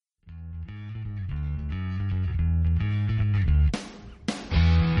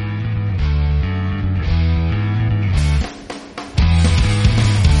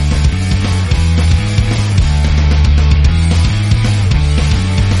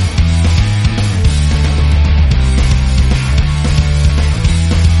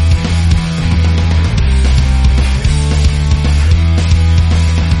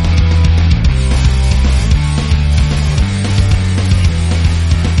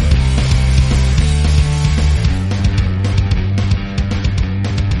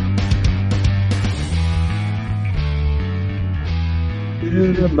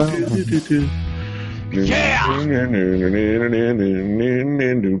don't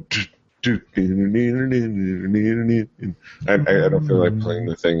feel like playing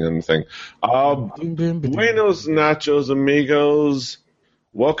the thing on the thing. Buenos nachos, amigos.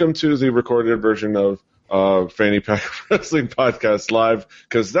 Welcome to the recorded version of Fanny Pack Wrestling Podcast Live,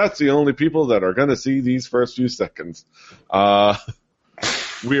 because that's the only people that are going to see these first few seconds. We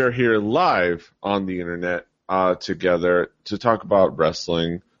are here live on the internet together to talk about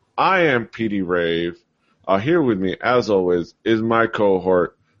wrestling. I am Petey Rave. Here with me, as always, is my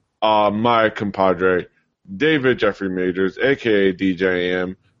cohort, my compadre, David Jeffrey Majors, a.k.a. DJ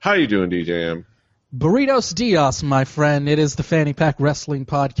M. How you doing, DJ M? Burritos Dios, my friend. It is the Fanny Pack Wrestling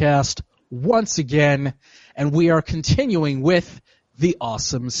Podcast once again, and we are continuing with the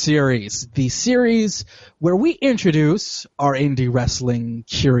Awesome Series, the series where we introduce our indie wrestling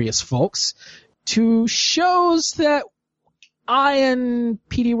curious folks to shows that I and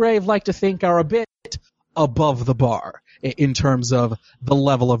Petey Rave like to think are a bit above the bar in terms of the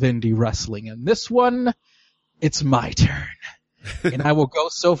level of indie wrestling. And this one, it's my turn. And I will go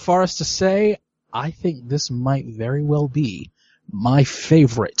so far as to say, I think this might very well be my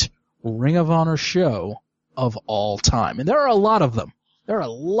favorite Ring of Honor show of all time. And there are a lot of them. There are a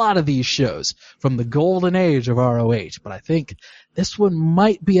lot of these shows from the golden age of ROH, but I think this one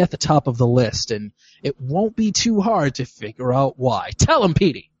might be at the top of the list, and it won't be too hard to figure out why. Tell him,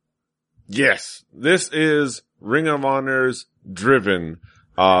 Petey. Yes, this is Ring of Honor's Driven,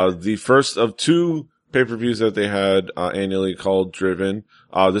 the first of two pay-per-views that they had annually called Driven.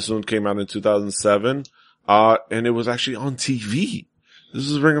 This one came out in 2007, and it was actually on TV. This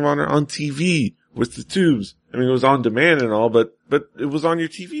is Ring of Honor on TV with the tubes. I mean, it was on demand and all, but it was on your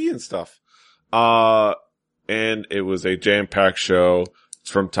TV and stuff. And it was a jam-packed show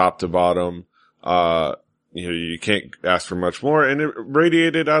from top to bottom. You can't ask for much more, and it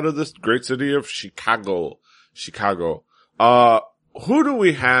radiated out of this great city of Chicago. Who do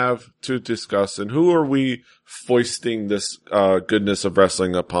we have to discuss, and who are we foisting this goodness of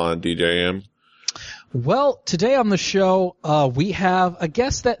wrestling upon, DJ M? Well, today on the show, we have a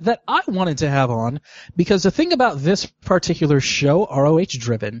guest that I wanted to have on, because the thing about this particular show, ROH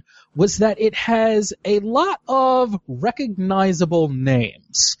Driven, was that it has a lot of recognizable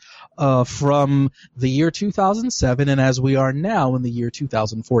names from the year 2007 and as we are now in the year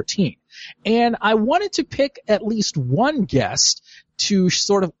 2014. And I wanted to pick at least one guest to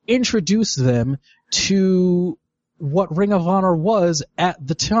sort of introduce them to what Ring of Honor was at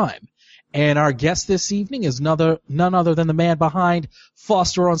the time. And our guest this evening is none other than the man behind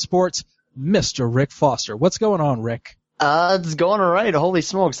Foster on Sports, Mr. Rick Foster. What's going on, Rick? It's going all right. Holy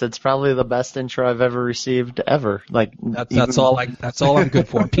smokes, that's probably the best intro I've ever received ever. Like that's all I'm good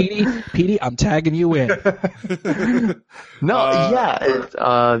for. Petey, I'm tagging you in.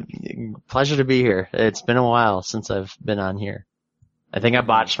 Pleasure to be here. It's been a while since I've been on here. I think I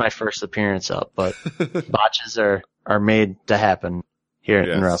botched my first appearance up, but botches are made to happen here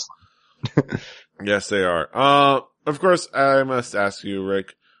in wrestling. Yes, they are. Of course, I must ask you,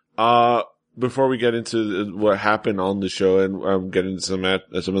 Rick, before we get into what happened on the show and get into some of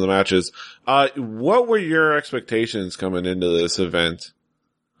the matches, what were your expectations coming into this event?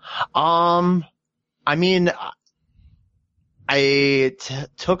 I mean, I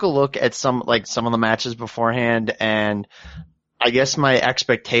took a look at some of the matches beforehand, and I guess my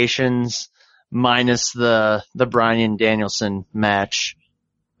expectations minus the Bryan Danielson match,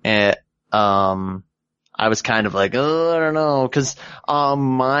 I was kind of like, I don't know, cause,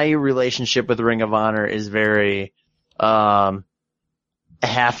 my relationship with Ring of Honor is very, half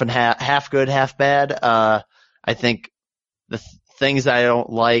good, half bad. I think the things I don't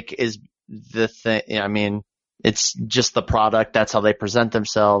like is it's just the product. That's how they present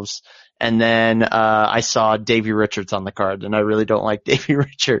themselves. And then, I saw Davey Richards on the card, and I really don't like Davey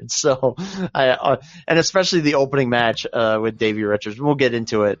Richards. So and especially the opening match, with Davey Richards. We'll get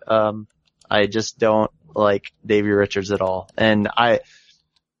into it. I just don't like Davey Richards at all. And I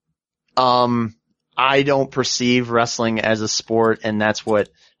don't perceive wrestling as a sport, and that's what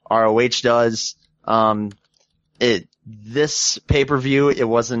ROH does. This pay-per-view, it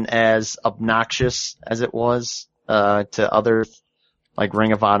wasn't as obnoxious as it was, to other, like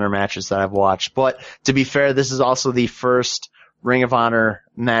Ring of Honor matches that I've watched. But to be fair, this is also the first Ring of Honor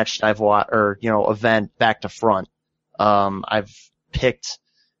match I've watched, or, event back to front. I've picked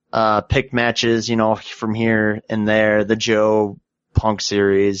matches, from here and there, the Joe Punk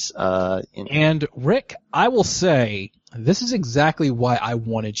series, And Rick, I will say, this is exactly why I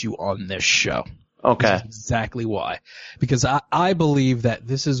wanted you on this show. Okay. This is exactly why. Because I believe that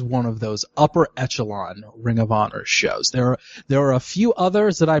this is one of those upper echelon Ring of Honor shows. There are a few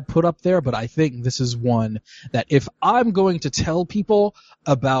others that I'd put up there, but I think this is one that if I'm going to tell people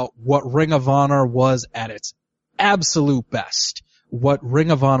about what Ring of Honor was at its absolute best, what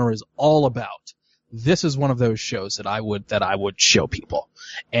Ring of Honor is all about, this is one of those shows that I would show people.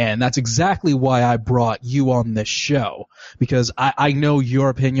 And that's exactly why I brought you on this show. Because I know your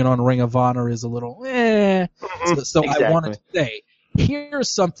opinion on Ring of Honor is a little, So Exactly. I wanted to say, here's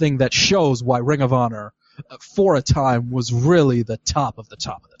something that shows why Ring of Honor, for a time, was really the top of the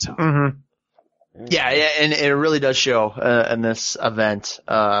top of the top. Mm-hmm. Yeah, and it really does show, in this event.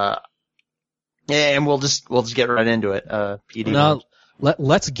 And we'll just get right into it, PD. Now,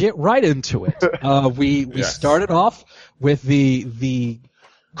 let's get right into it. We Yes. started off with the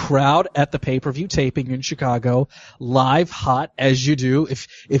crowd at the pay-per-view taping in Chicago, live hot as you do.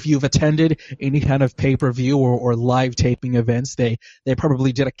 If you've attended any kind of pay-per-view or live taping events, they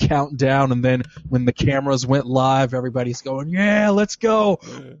probably did a countdown, and then when the cameras went live, everybody's going, "Yeah, let's go.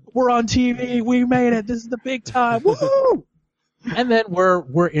 We're on TV. We made it. This is the big time. Woo!" And then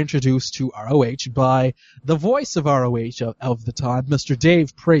we're introduced to ROH by the voice of ROH of the time, Mr.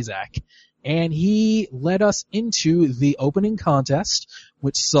 Dave Prazak. And he led us into the opening contest,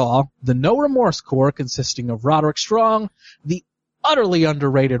 which saw the No Remorse Corps consisting of Roderick Strong, the utterly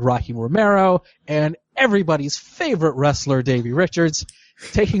underrated Rocky Romero, and everybody's favorite wrestler, Davey Richards,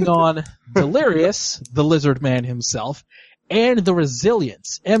 taking on Delirious, the Lizard Man himself, and the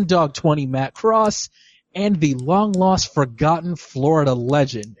Resilience, M-Dog 20 Matt Cross, and the long-lost, forgotten Florida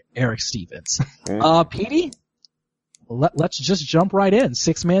legend, Eric Stevens. Petey, let's just jump right in.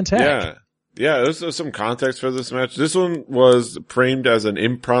 6-man tag. Yeah, there's some context for this match. This one was framed as an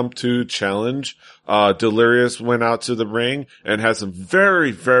impromptu challenge. Delirious went out to the ring and had some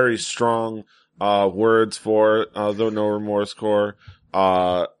very, very strong words for the No Remorse Corps.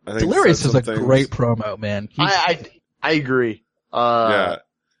 I think Delirious is a great promo, man. I agree. Yeah.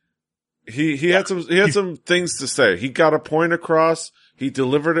 He had some things to say. He got a point across. He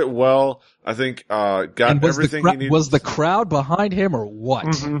delivered it well. I think got everything he needed. Was the crowd behind him or what?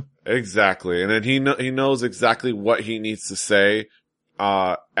 Mm-hmm. Exactly. And then he knows exactly what he needs to say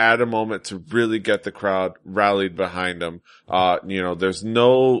at a moment to really get the crowd rallied behind him. There's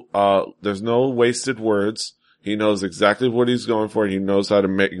no wasted words. He knows exactly what he's going for. He knows how to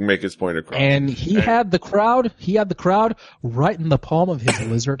make his point across. And he had the crowd right in the palm of his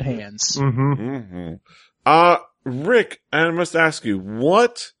lizard hands. Mm-hmm. Rick, I must ask you,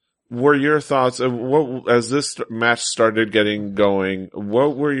 what were your thoughts of as this match started getting going?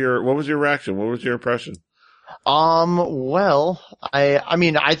 What was your reaction? What was your impression? Well,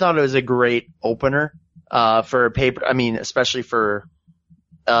 I thought it was a great opener, for a paper. Especially for,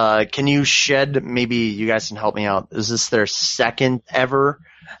 can you shed, maybe you guys can help me out. Is this their second ever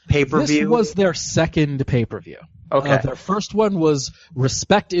pay-per-view? This was their second pay-per-view. Okay. Their first one was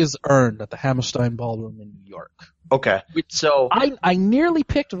Respect is Earned at the Hammerstein Ballroom in New York. Okay. So I nearly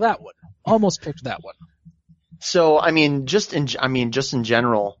picked that one. Almost picked that one. So, just in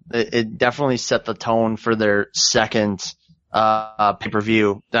general, it definitely set the tone for their second,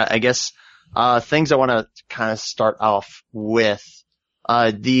 pay-per-view. I guess, things I want to kind of start off with,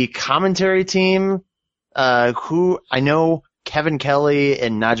 the commentary team, who I know Kevin Kelly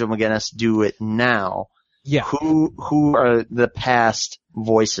and Nigel McGuinness do it now. Yeah. Who are the past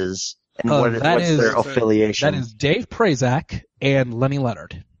voices and what's their affiliation? That is Dave Prazak and Lenny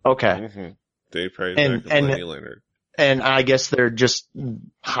Leonard. Okay. Mm-hmm. Dave Prazak and Lenny Leonard. And I guess they're just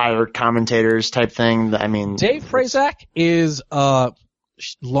hired commentators type thing. Dave Prazak is,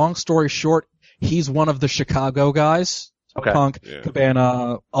 long story short, he's one of the Chicago guys. Okay. Punk,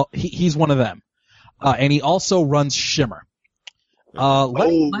 Cabana, he's one of them. And he also runs Shimmer.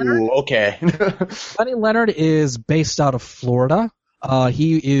 Lenny Leonard, okay. Lenny Leonard is based out of Florida.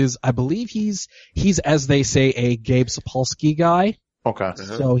 He is, I believe he's as they say, a Gabe Sapolsky guy. Okay.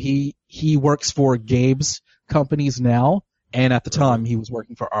 Uh-huh. So he works for Gabe's companies now, and at the time he was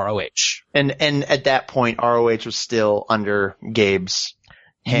working for ROH. And at that point, ROH was still under Gabe's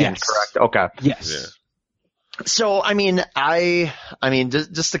hand, Yes. correct? Okay. Yes. Yeah. So, just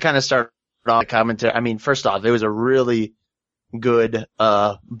to kind of start off the commentary, first off, it was a really good,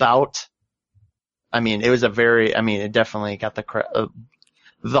 bout. It was it definitely got the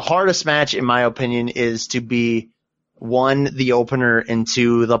hardest match, in my opinion, is to be, one, the opener, and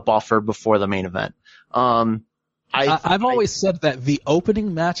two, the buffer before the main event. I've always said that the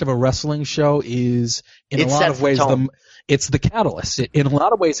opening match of a wrestling show is, in a lot of ways, it's the catalyst. In a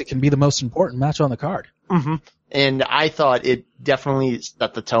lot of ways, it can be the most important match on the card. Mm-hmm. And I thought it definitely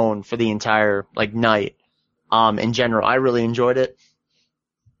set the tone for the entire night. In general, I really enjoyed it.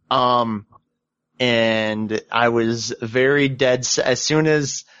 And I was very dead as soon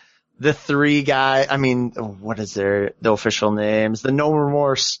as the three guy. I mean, what is the official names? The No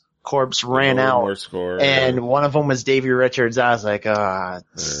Remorse Corps ran out, and one of them was Davey Richards. I was like,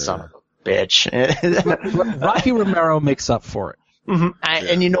 son of a bitch. Rocky Romero makes up for it. Mm-hmm.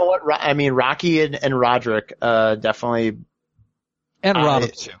 And you know what? I mean, Rocky and Roderick, definitely. And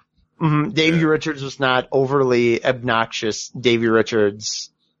Robert too. Mm-hmm. Davey Richards was not overly obnoxious. Davey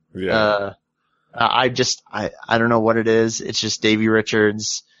Richards. Yeah. I don't know what it is. It's just Davey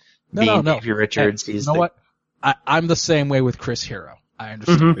Richards being Davey Richards. Hey, you know what? I'm the same way with Chris Hero. I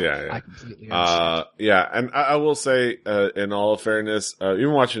understand. Mm-hmm. Yeah. I completely understand. And I will say, in all fairness,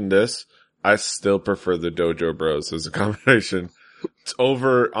 even watching this, I still prefer the Dojo Bros as a combination.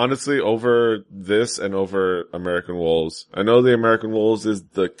 Over this and over American Wolves. I know the American Wolves is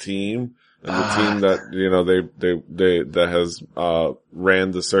the team and the team that, that has,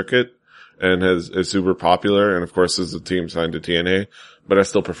 ran the circuit and is super popular. And of course is the team signed to TNA, but I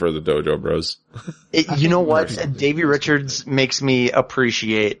still prefer the Dojo Bros. You know what? Davey Richards makes me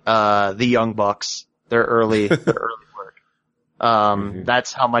appreciate, the Young Bucks, their early work.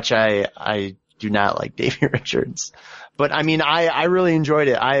 That's how much I do not like Davey Richards. But I mean, I really enjoyed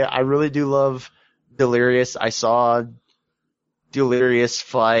it. I really do love Delirious. I saw Delirious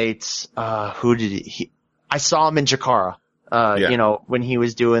fight, I saw him in Chikara, when he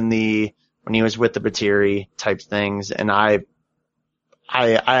was when he was with the Batiri type things, and I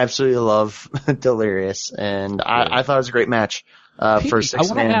absolutely love Delirious, and I thought it was a great match, for 6 man. I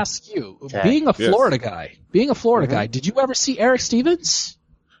want to ask you, being a Florida guy, did you ever see Eric Stevens?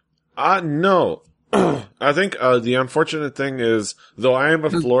 No. I think, the unfortunate thing is, though I am a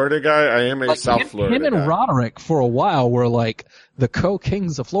Florida guy, I am a South Florida guy. Him and Roderick for a while were the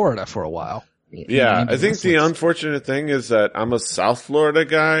co-kings of Florida for a while. Yeah, I think the unfortunate thing is that I'm a South Florida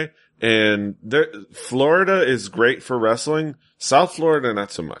guy, and Florida is great for wrestling. South Florida,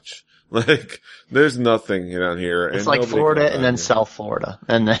 not so much. There's nothing down here. It's like Florida and then South Florida.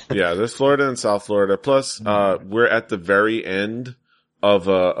 And then yeah, there's Florida and South Florida. Plus, we're at the very end of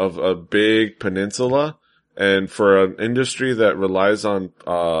a big peninsula, and for an industry that relies on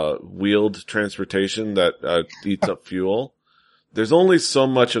wheeled transportation that eats up fuel, there's only so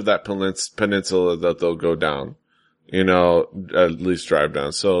much of that peninsula that they'll go down, at least drive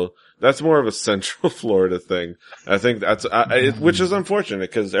down. So that's more of a Central Florida thing. I think that's which is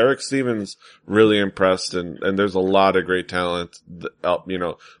unfortunate because Eric Stevens really impressed, and there's a lot of great talent.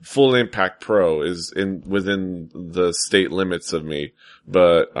 Full Impact Pro is within the state limits of me.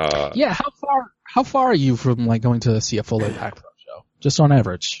 But how far are you from going to see a Full Impact Pro show? Just on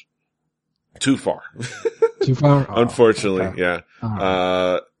average. Too far. Too far? Unfortunately, okay.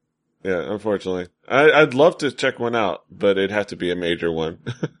 Yeah. Unfortunately. I'd love to check one out, but it'd have to be a major one.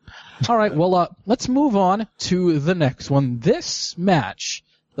 All right, well, let's move on to the next one. This match,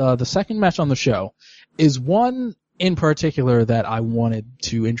 the second match on the show, is one in particular that I wanted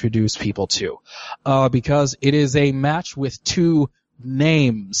to introduce people to, because it is a match with two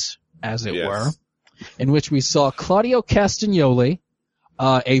names, as it were, in which we saw Claudio Castagnoli,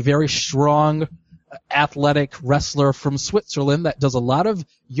 a very strong, athletic wrestler from Switzerland that does a lot of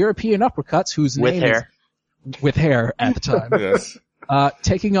European uppercuts, whose name is with hair at the time. Yes.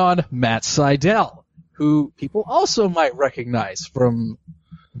 Taking on Matt Sydal, who people also might recognize from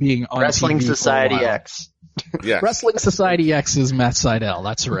being on Wrestling TV Society X. Yes. Wrestling Society X is Matt Sydal.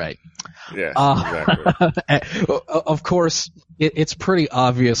 That's right. Yes, exactly. Of course, it's pretty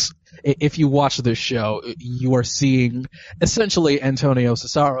obvious. If you watch this show, you are seeing essentially Antonio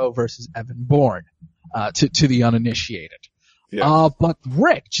Cesaro versus Evan Bourne, to the uninitiated. Yeah. But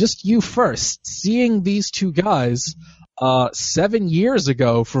Rick, just you first, seeing these two guys, 7 years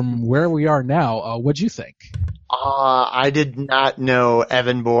ago from where we are now, what'd you think? I did not know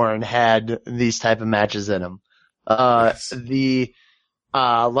Evan Bourne had these type of matches in him. Yes.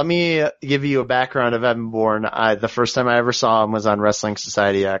 Let me give you a background of Evan Bourne. The first time I ever saw him was on Wrestling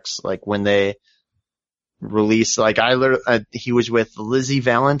Society X, when they released, he was with Lizzie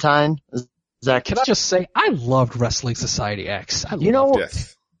Valentine. Can I just say, I loved Wrestling Society X.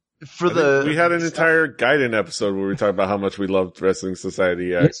 Yes. We had an entire Gaiden episode where we talked about how much we loved Wrestling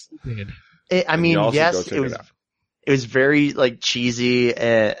Society X. Yes, we did. It was very cheesy,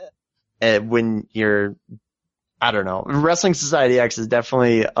 when you're, I don't know. Wrestling Society X is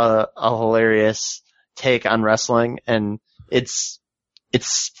definitely a hilarious take on wrestling, and it's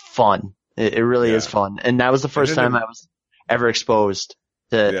fun. It really is fun. And that was the first time I was ever exposed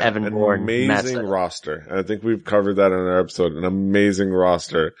to Evan Bourne. Amazing roster. And I think we've covered that in our episode. An amazing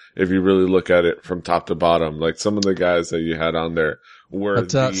roster if you really look at it from top to bottom. Like some of the guys that you had on there were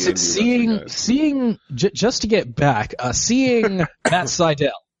seeing just to get back, seeing Matt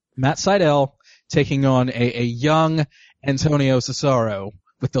Sydal taking on a young Antonio Cesaro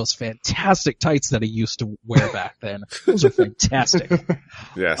with those fantastic tights that he used to wear back then. Those are fantastic.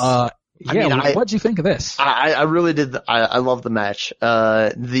 Yes. What'd you think of this? I really did. I love the match.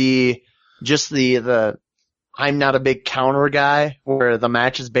 The I'm not a big counter guy where the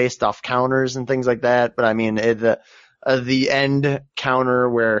match is based off counters and things like that. But I mean, the end counter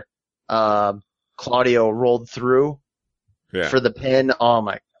where, Claudio rolled through for the pin. Oh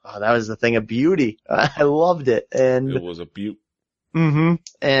my, that was the thing of beauty. I loved it. And it was a beaut. Mm-hmm.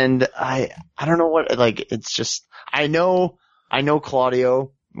 And I don't know what, like, it's just, I know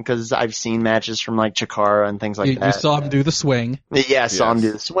Claudio because I've seen matches from like Chikara and things like that. You saw him do the swing. Yeah, saw him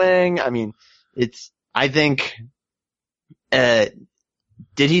do the swing. I mean, I think, did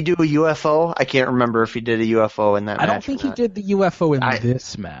he do a UFO? I can't remember if he did a UFO in that match. I don't think he did the UFO in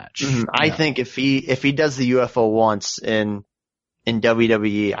this match. Mm-hmm. I think if he does the UFO once in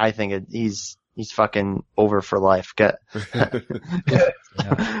WWE, I think he's fucking over for life. But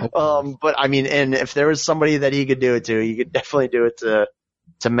I mean, and if there was somebody that he could do it to, he could definitely do it to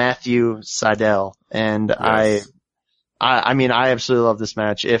Matthew Sydal. And yes. I mean, I absolutely love this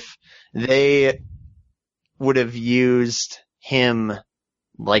match. If they would have used him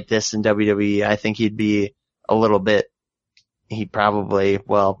like this in WWE, I think he'd be a little bit, he'd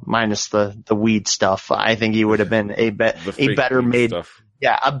minus the weed stuff, I think he would have been a better made stuff.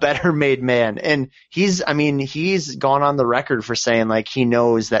 Yeah, a better made man. And he's gone on the record for saying like he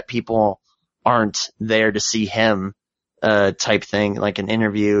knows that people aren't there to see him, type thing, like in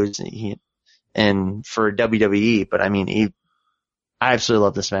interviews and for WWE. But I mean, I absolutely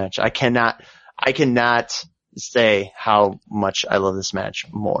love this match. I cannot say how much I love this match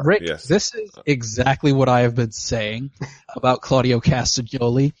more. Rick, This is exactly what I have been saying about Claudio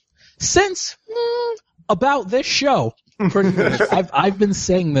Castagnoli since about this show. Pretty much. I've been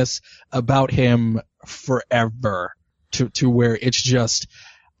saying this about him forever to where it's just,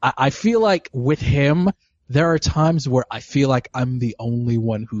 I feel like with him, there are times where I feel like I'm the only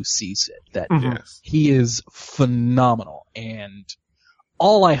one who sees it, that he is phenomenal. And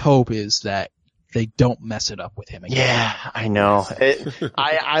all I hope is that they don't mess it up with him again. Yeah, I know.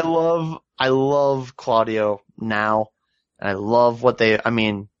 I love Claudio now. I love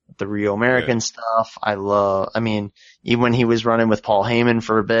the Rio American stuff. Even when he was running with Paul Heyman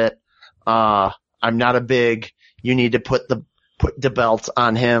for a bit, I'm not a big, you need to put the belt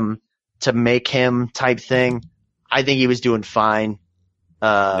on him to make him type thing. I think he was doing fine.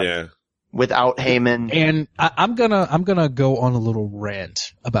 Without Heyman. And I'm gonna go on a little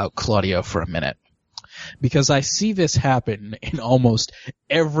rant about Claudio for a minute. Because I see this happen in almost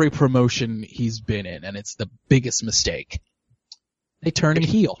every promotion he's been in, and it's the biggest mistake. They turn him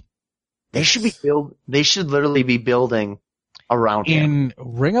heel. They should literally be building around him. In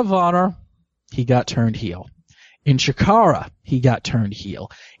Ring of Honor, he got turned heel. In Chikara, he got turned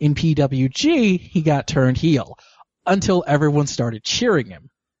heel. In PWG, he got turned heel. Until everyone started cheering him.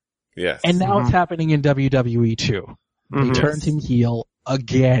 Yes. And now it's happening in WWE too. They turned him heel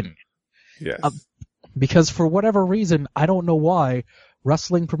again. Yes. Because for whatever reason, I don't know why,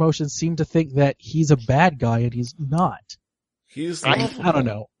 wrestling promotions seem to think that he's a bad guy and he's not. I don't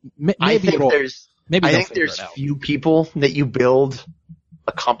know. I think there's few people that you build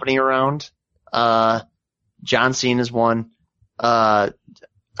a company around. John Cena is one. Samoa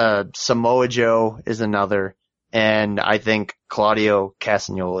Joe is another. And I think Claudio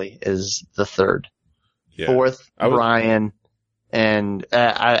Castagnoli is the third. Yeah. Fourth, Brian. And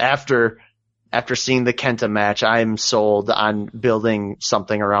after seeing the Kenta match, I'm sold on building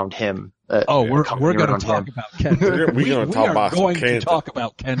something around him. We're going to talk about Kenta. We're going to talk about some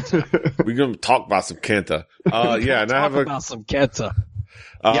Kenta. We're going to talk about some Kenta. About some Kenta.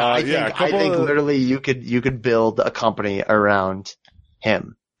 I think literally you could build a company around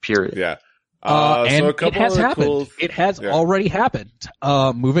him. Period. Yeah. And it has happened. It has already happened.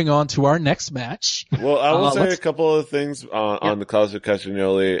 Moving on to our next match. Well, I will say a couple of things on the Claudio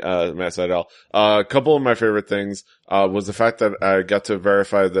Castagnoli, Matt Sydal. A couple of my favorite things was the fact that I got to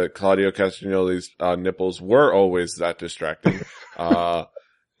verify that Claudio Castagnoli's nipples were always that distracting.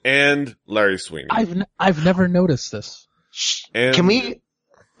 And Larry Sweeney. I've never noticed this. And can we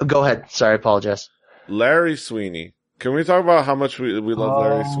go ahead? Sorry, I apologize. Larry Sweeney. Can we talk about how much we love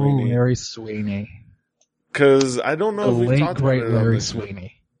Larry Sweeney? Larry Sweeney. Because I don't know The if we late talked great about it on Larry this.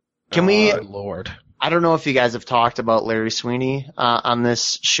 Sweeney. Can we? Good Lord. I don't know if you guys have talked about Larry Sweeney on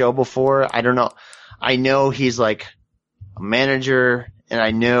this show before. I don't know. I know he's like a manager, and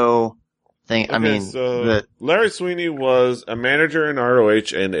I know. Larry Sweeney was a manager in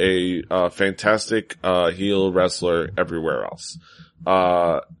ROH and a fantastic heel wrestler everywhere else.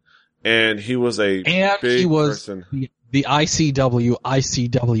 And he was a big person. The ICW,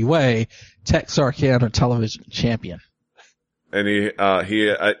 ICWA Texarkana television champion. And he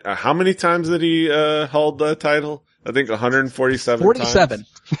how many times did he hold the title? I think 147 47. times.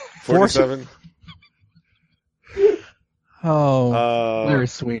 47. Oh, Larry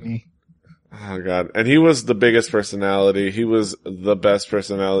Sweeney. Oh god. And he was the biggest personality. He was the best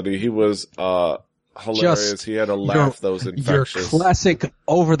personality. He was hilarious. He had a laugh that was infectious. Your classic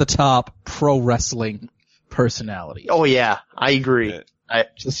over the top pro wrestling personality. Oh yeah, I agree.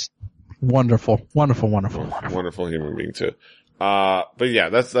 Just wonderful human being too. But yeah,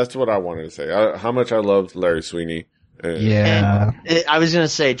 that's what I wanted to say. How much I loved Larry Sweeney. Yeah. And I was gonna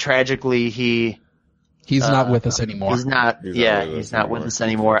say, tragically, he's not with us anymore. He's not with us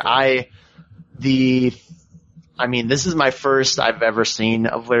anymore. I mean, this is my first I've ever seen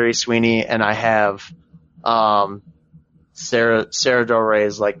of Larry Sweeney, and I have, Sarah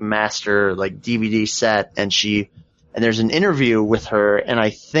Doray's like master, like DVD set, and there's an interview with her, and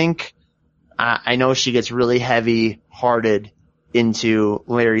I think, I know she gets really heavy hearted into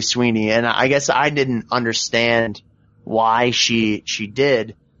Larry Sweeney, and I guess I didn't understand why she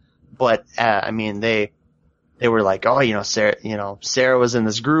did, but, I mean, they were like, oh, Sarah was in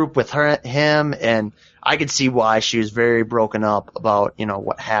this group with him, and I could see why she was very broken up about,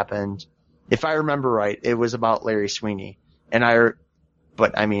 what happened. If I remember right, it was about Larry Sweeney. I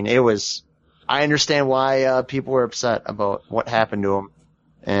understand why, people were upset about what happened to him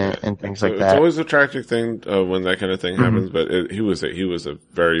and things like that. It's always a tragic thing, when that kind of thing happens, but he was a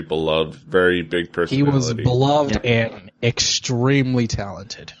very beloved, very big personality. He was beloved and extremely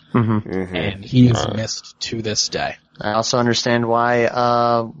talented. And he is missed to this day. I also understand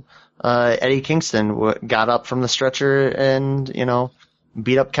why, Eddie Kingston got up from the stretcher and,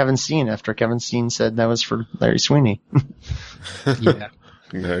 beat up Kevin Steen after Kevin Steen said that was for Larry Sweeney. Yeah.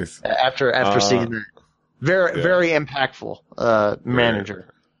 Nice. After seeing that. Very impactful, manager.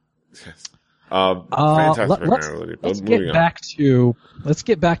 Yes. Fantastic personality. Let's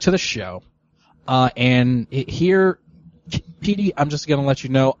get back to the show. And here, PD, I'm just going to let you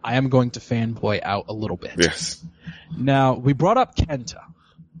know I am going to fanboy out a little bit. Yes. Now, we brought up Kenta,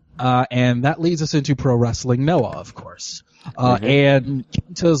 and that leads us into Pro Wrestling Noah, of course. And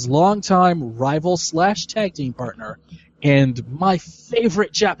Kenta's longtime rival / tag team partner, and my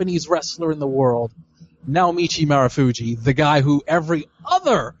favorite Japanese wrestler in the world, Naomichi Marufuji, the guy who every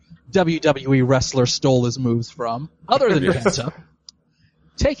other WWE wrestler stole his moves from, other than Kenta,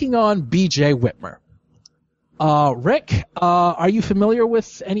 taking on BJ Whitmer. Rick, are you familiar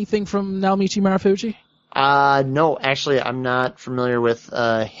with anything from Naomichi Marufuji? No, actually, I'm not familiar with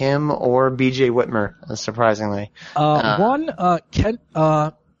him or BJ Whitmer, surprisingly.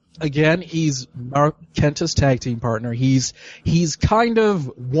 Again, he's Kenta's tag team partner. He's kind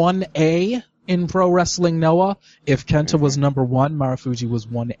of 1A in Pro Wrestling Noah. If Kenta was number 1, Marufuji was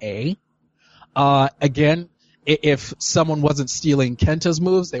 1A. Again, if someone wasn't stealing Kenta's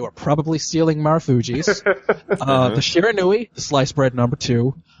moves, they were probably stealing Marufuji's. The Shiranui, the sliced bread number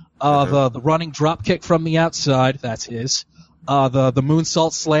 2. The running drop kick from the outside, that's his. The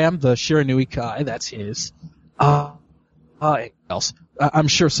moonsault slam, the Shiranui Kai, that's his. Else? I'm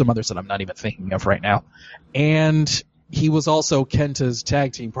sure some others that I'm not even thinking of right now. And he was also Kenta's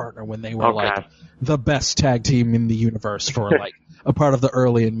tag team partner when they were like the best tag team in the universe for like a part of the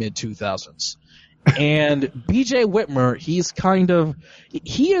early and mid 2000s. And BJ Whitmer,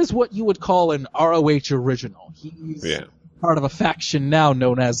 he is what you would call an ROH original. He's part of a faction now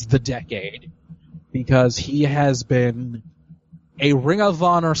known as The Decade, because he has been a Ring of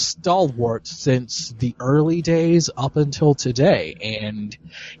Honor stalwart since the early days up until today, and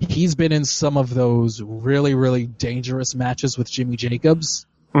he's been in some of those really, really dangerous matches with Jimmy Jacobs.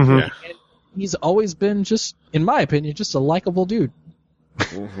 And he's always been just, in my opinion, just a likable dude.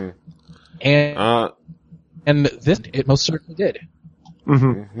 And this, it most certainly did.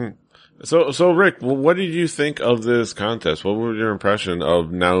 So Rick, what did you think of this contest? What was your impression of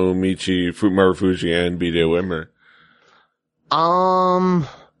Naomichi Marufuji and BJ Whitmer?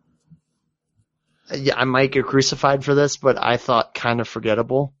 Yeah, I might get crucified for this, but I thought kind of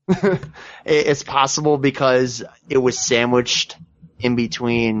forgettable. It's possible because it was sandwiched in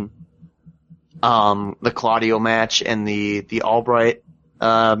between, the Claudio match and the Albright,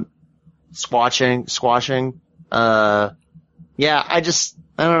 squashing. Yeah, I don't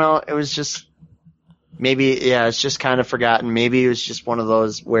know. It was just, maybe, yeah, it's just kind of forgotten. Maybe it was just one of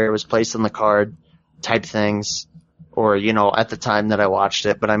those where it was placed on the card type things, or, at the time that I watched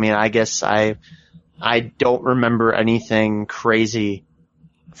it. But I mean, I guess I don't remember anything crazy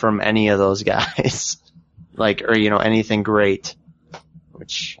from any of those guys. Or anything great.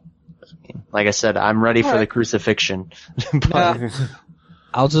 Which, like I said, I'm ready for the crucifixion. But,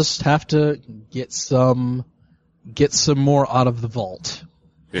 I'll just have to get some more out of the vault.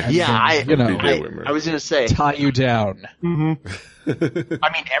 Yeah, I was gonna say, tie you down. Mm-hmm.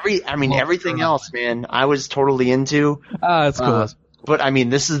 I mean, everything else, man, I was totally into. That's cool. But I mean,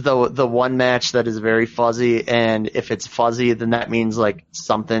 this is the one match that is very fuzzy, and if it's fuzzy, then that means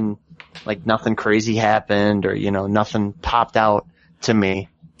something, nothing crazy happened, or nothing popped out to me.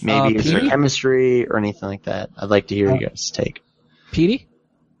 Maybe it's their chemistry or anything like that. I'd like to hear you guys' take. Petey?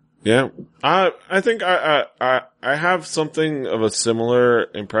 Yeah, I think I have something of a similar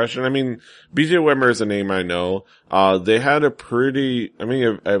impression. I mean, BJ Whitmer is a name I know. They had a pretty,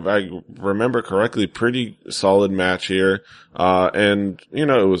 if I remember correctly, pretty solid match here. And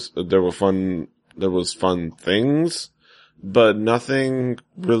there was fun things, but nothing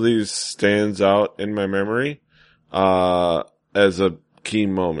really stands out in my memory, as a key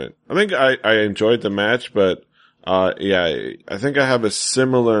moment. I think I enjoyed the match, but I think I have a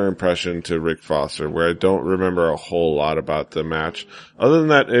similar impression to Rick Foster, where I don't remember a whole lot about the match. Other than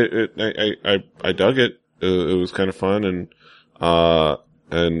that, I dug it. It was kind of fun, and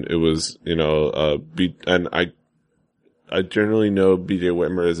it was, and I generally know BJ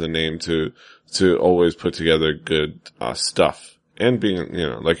Whitmer is a name to always put together good, stuff, and being,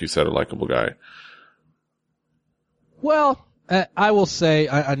 like you said, a likable guy. Well, I will say,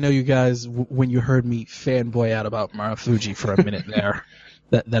 I know you guys, when you heard me fanboy out about Marufuji for a minute there,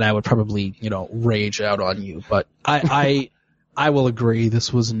 that I would probably, rage out on you. But I will agree,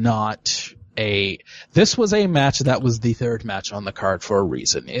 this was a match that was the third match on the card for a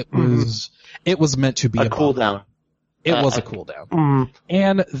reason. It was meant to be a cool down. It was a cool down.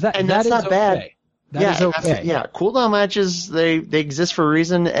 And that's not bad. Okay. That is okay. Cooldown matches, they exist for a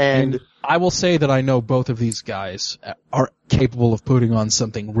reason, and I will say that I know both of these guys are capable of putting on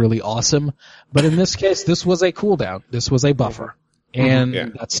something really awesome, but in this case, this was a cooldown. This was a buffer. And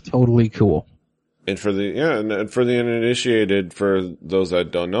that's totally cool. And for the uninitiated, for those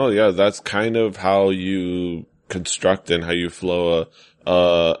that don't know, that's kind of how you construct and how you flow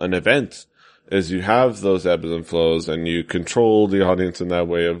an event. Is you have those ebbs and flows, and you control the audience in that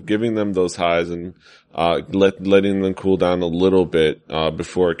way of giving them those highs and letting them cool down a little bit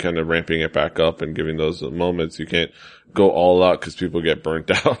before kind of ramping it back up and giving those moments. You can't go all out because people get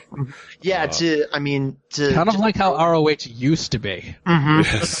burnt out. Yeah, kind of like how ROH used to be. Mm-hmm.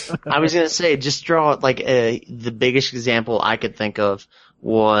 Yes. I was gonna say, just draw the biggest example I could think of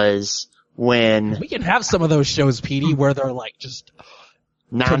was when we can have some of those shows, Petey, where they're just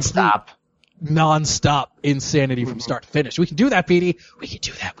nonstop insanity from start to finish. We can do that, Petey. We can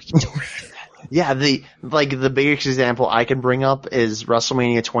do that. Yeah, the biggest example I can bring up is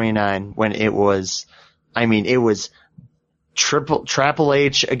WrestleMania 29, when it was Triple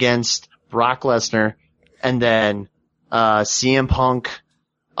H against Brock Lesnar, and then CM Punk,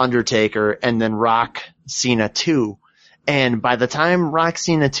 Undertaker, and then Rock Cena 2. And by the time Rock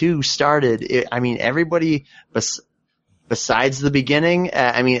Cena 2 started, everybody besides the beginning,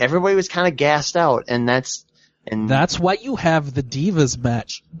 everybody was kind of gassed out, and that's why you have the Divas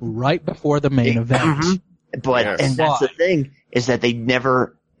match right before the main event. Mm-hmm. But and that's the thing, is that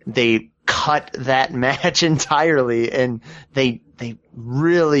they cut that match entirely, and they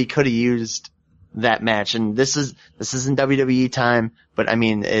really could have used that match. And this isn't WWE time, but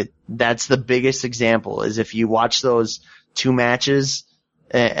that's the biggest example, is if you watch those two matches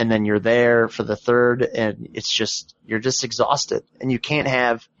and then you're there for the third, and you're just exhausted, and you can't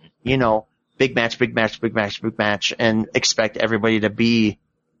have, big match, and expect everybody to be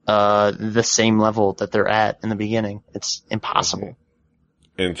the same level that they're at in the beginning. It's impossible.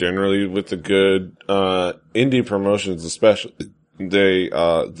 And generally, with the good indie promotions, especially, they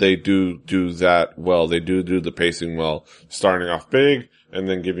do that well. They do the pacing well, starting off big and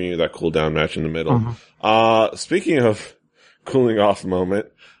then giving you that cool down match in the middle. Mm-hmm. Speaking of cooling off moment,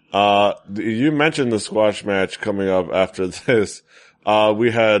 you mentioned the squash match coming up after this. We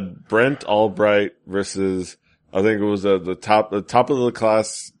had Brent Albright versus, I think it was the top of the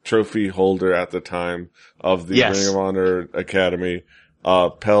class trophy holder at the time of the Ring of Honor Academy,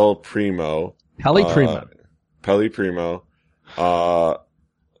 Pelly Primo.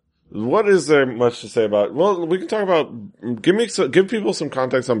 What is there much to say about? Well, we can talk about. Give people some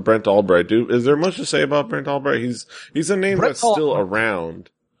context on Brent Albright. Is there much to say about Brent Albright? He's a name that's still around.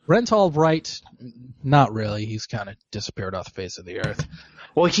 Brent Albright, not really. He's kind of disappeared off the face of the earth.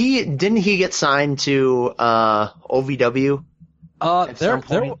 Well, didn't he get signed to OVW?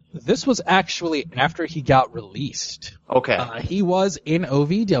 This was actually after he got released. Okay. He was in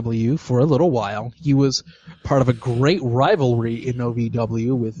OVW for a little while. He was part of a great rivalry in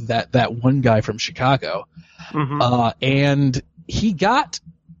OVW with that one guy from Chicago. Mm-hmm. And he got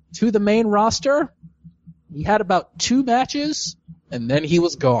to the main roster. He had about 2 matches, and then he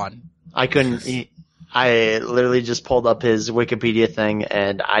was gone. I literally just pulled up his Wikipedia thing,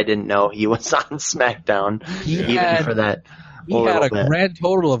 and I didn't know he was on SmackDown. He had a grand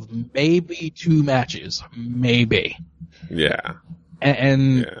total of maybe 2 matches. Maybe. Yeah.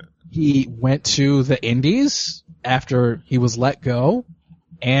 And he went to the Indies after he was let go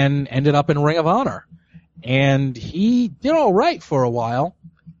and ended up in Ring of Honor. And he did all right for a while,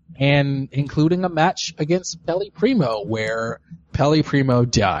 and including a match against Pelle Primo where Pelle Primo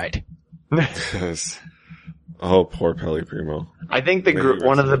died. Yes. Oh, poor Pelle Primo. I think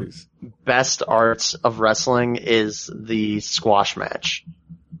one of the best arts of wrestling is the squash match.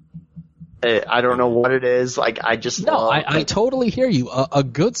 I don't know what it is. Like, I just I totally hear you. A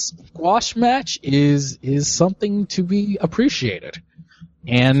good squash match is something to be appreciated,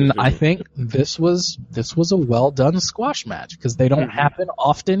 and I think this was a well done squash match because they don't happen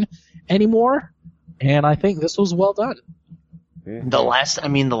often anymore, and I think this was well done. The last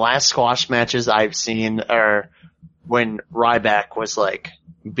squash matches I've seen are when Ryback was like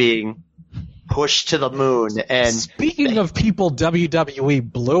being pushed to the moon. And speaking of people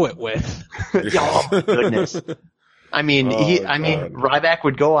WWE blew it with, oh my goodness! I mean, Ryback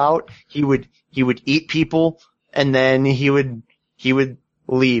would go out, he would eat people, and then he would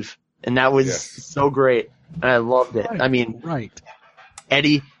leave, and that was so great. I loved it. Right, I mean, right.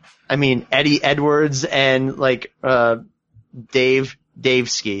 Eddie Edwards and like Dave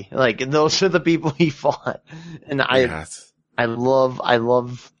Ski, like those are the people he fought, and I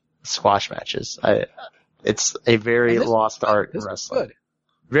love squash matches. It's a very lost art in wrestling. Good.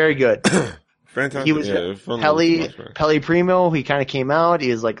 Very good. Fantastic. He was Pelle Primo. He kind of came out.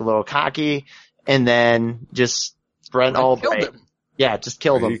 He was like a little cocky, and then just Brent Albright. Yeah, just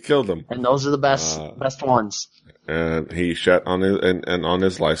killed him. He killed him, and those are the best ones. And he shat on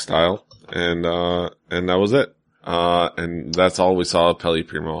his lifestyle, and that was it. And that's all we saw of Pelle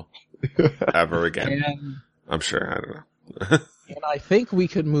Primo ever again. I'm sure. I don't know. And I think we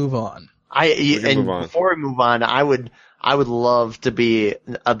could move on. Before we move on, I would love to be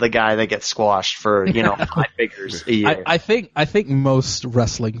the guy that gets squashed for 5 figures a year. I think most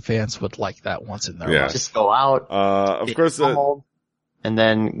wrestling fans would like that once in their life. Just go out, of course, and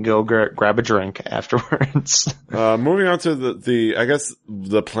then go grab a drink afterwards. Moving on to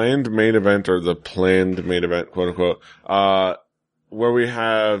the planned main event, quote unquote, where we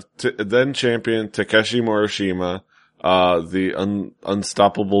have then champion Takeshi Morishima. The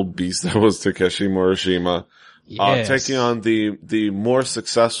unstoppable beast that was Takeshi Morishima, taking on the more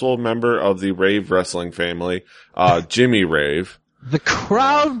successful member of the Rave wrestling family, Jimmy Rave. The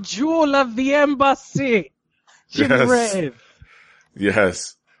crown jewel of the embassy, Jimmy Rave.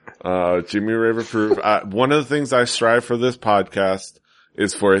 Yes. Jimmy Rave approved. One of the things I strive for this podcast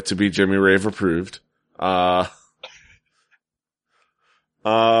is for it to be Jimmy Rave approved. In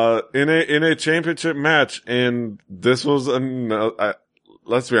a championship match, and this was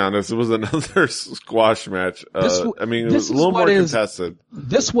let's be honest, it was another squash match. It was a little more contested.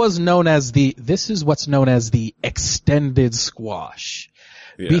 This is what's known as the extended squash.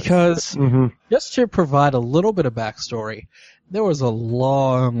 Yes. Because, just to provide a little bit of backstory, there was a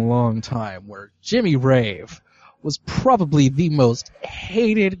long time where Jimmy Rave was probably the most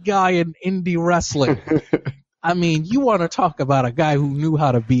hated guy in indie wrestling. I mean, you want to talk about a guy who knew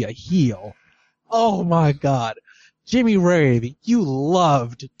how to be a heel. Oh my God. Jimmy Rave, you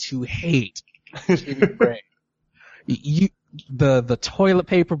loved to hate Jimmy Rave. The toilet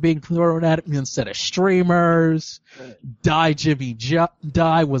paper being thrown at him instead of streamers. Die Jimmy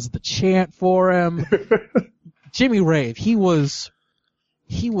Die was the chant for him. Jimmy Rave, he was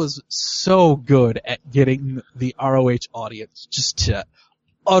so good at getting the ROH audience just to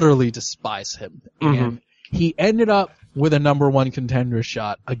utterly despise him. And he ended up with a number 1 contender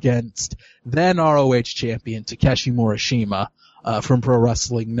shot against then ROH champion Takeshi Morishima from Pro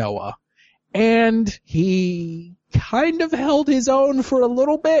Wrestling Noah. And he kind of held his own for a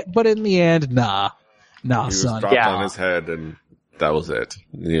little bit, but in the end, nah, he was son. dropped on his head, and that was it.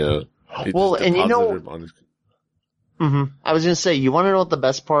 Yeah. Well, and I was going to say, you want to know what the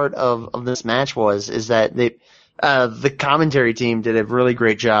best part of this match was, is that the commentary team did a really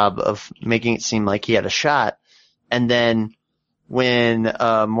great job of making it seem like he had a shot. And then when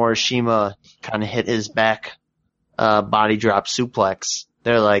Morishima kind of hit his back body drop suplex,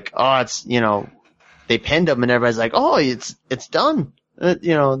 they're like, oh, it's, they pinned him, and everybody's like, oh, it's done.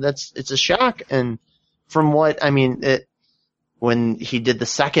 It's a shock. And from what, when he did the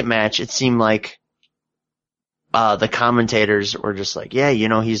second match, it seemed like the commentators were just like, yeah,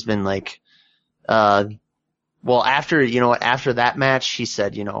 he's been like, after that match, he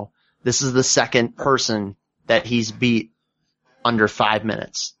said, this is the second person that he's beat under 5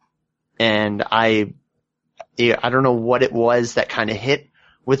 minutes. And I don't know what it was that kind of hit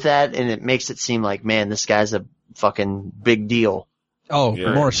with that, and it makes it seem like, man, this guy's a fucking big deal. Oh, yeah.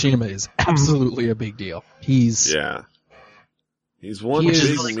 Morishima is absolutely a big deal. He's one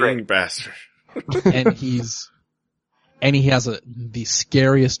big mean bastard. and he has the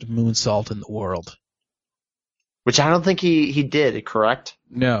scariest moonsault in the world. Which I don't think he did, correct?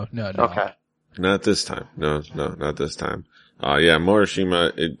 No. Okay. Not this time. No, not this time.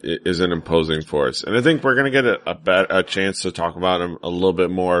 Morishima is an imposing force. And I think we're going to get a chance to talk about him a little bit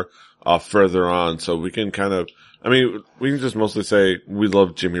more further on. So we can we can just mostly say we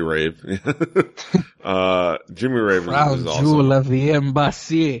love Jimmy Rave. Jimmy Rave is awesome. Jewel of the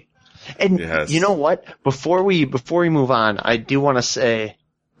Embassy. And You know what? Before we move on, I do want to say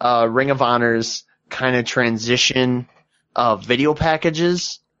Ring of Honor's kind of transition video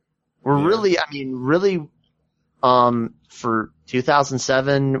packages were really for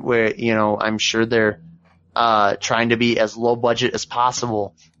 2007, where, I'm sure they're trying to be as low budget as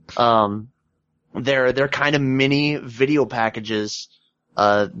possible. They're kind of mini video packages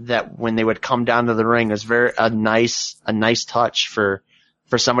that when they would come down to the ring, was a nice touch for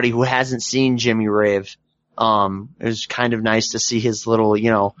somebody who hasn't seen Jimmy Rave. It was kind of nice to see his little,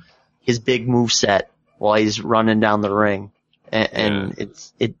 his big move set while he's running down the ring. And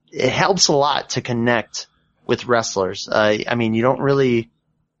it helps a lot to connect with wrestlers. You don't really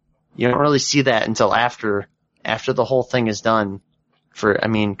see that until after the whole thing is done.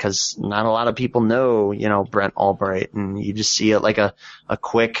 Cause not a lot of people know, Brent Albright, and you just see it like a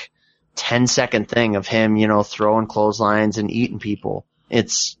quick 10-second thing of him, throwing clotheslines and eating people.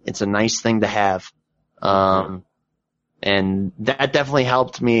 It's a nice thing to have. And that definitely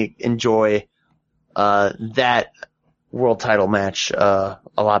helped me enjoy, that world title match, a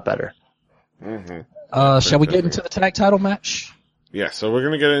lot better. Mm-hmm. Shall we get into the tag title match? Yeah, so we're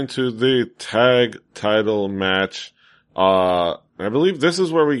gonna get into the tag title match. I believe this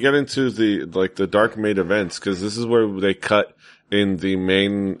is where we get into the dark main events, cause this is where they cut in the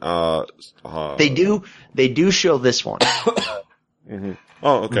main, They do show this one. Mm-hmm.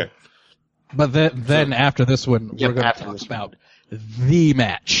 Oh, okay. But then after this one, we're going to talk about the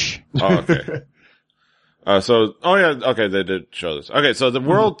match. Oh, okay. They did show this. Okay, so the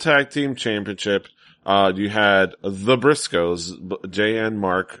World Tag Team Championship, you had the Briscoes, Jay and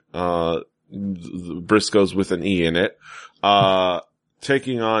Mark, the Briscoes with an E in it,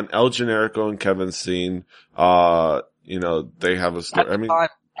 taking on El Generico and Kevin Steen. They have a story.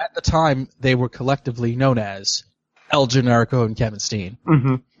 At the time, they were collectively known as El Generico and Kevin Steen.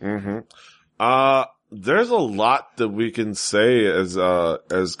 Mm-hmm. Mm-hmm. There's a lot that we can say as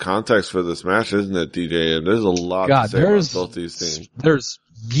context for this match, isn't it, DJ? And there's a lot to say about both these teams. There's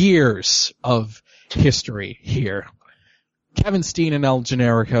years of history here. Kevin Steen and El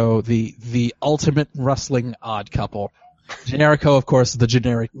Generico, the ultimate wrestling odd couple. Generico, of course, the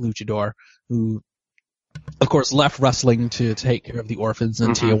generic luchador, who, of course, left wrestling to take care of the orphans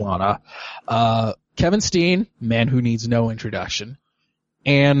in Tijuana. Kevin Steen, man who needs no introduction.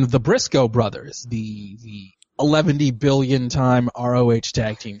 And the Briscoe brothers, the 11 billion time ROH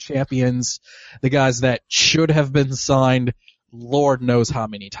tag team champions, the guys that should have been signed Lord knows how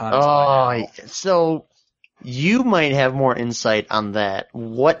many times. Oh, so you might have more insight on that.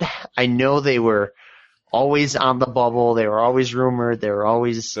 I know they were always on the bubble. They were always rumored. They were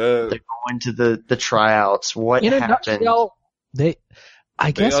always they're going to the tryouts. What happened?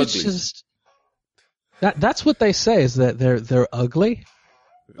 I guess it's just that's what they say, is that they're ugly.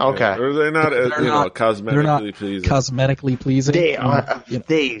 Okay. Or they're not, cosmetically pleasing. Cosmetically pleasing.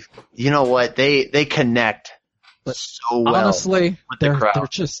 They, you know what? They connect so well. Honestly, with the crowd. They're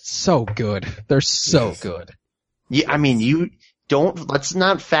just so good. They're so good. Yeah, let's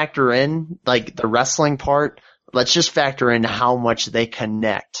not factor in, like, the wrestling part. Let's just factor in how much they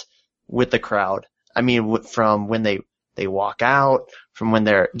connect with the crowd. From when they walk out, from when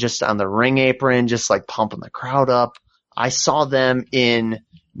they're just on the ring apron, just like pumping the crowd up. I saw them in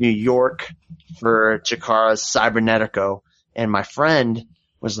New York for Chikara's Cybernetico, and my friend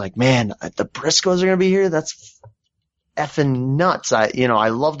was like, "Man, the Briscoes are gonna be here. That's effing nuts." I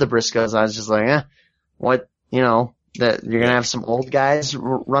love the Briscoes. I was just like, what, that you're gonna have some old guys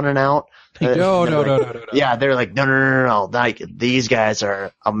running out. No. Yeah, they're like, no. Like, these guys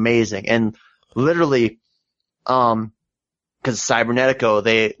are amazing. And literally, cause Cybernetico,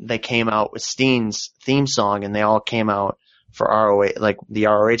 they came out with Steen's theme song, and they all came out for ROH, like the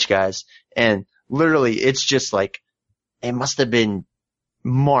ROH guys. And literally, it's just like, it must have been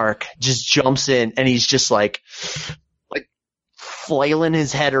Mark just jumps in, and he's just like flailing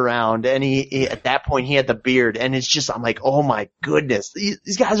his head around, and he at that point he had the beard, and it's just, I'm like, oh my goodness,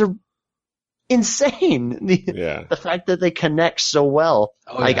 these guys are insane. The fact that they connect so well.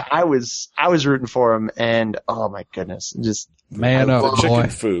 I was rooting for him, and oh my goodness, just man up, the boy. chicken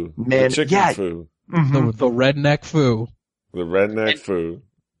foo. Man, the chicken foo. Mm-hmm. The redneck foo. The redneck foo.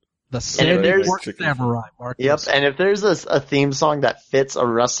 The Sandy there's- Port Samurai, Marcus. Yep, and if there's a theme song that fits a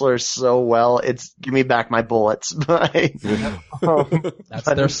wrestler so well, it's "Give Me Back My Bullets" by That's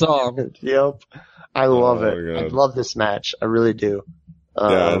their song. Yep, I love it. my God. I love this match. I really do.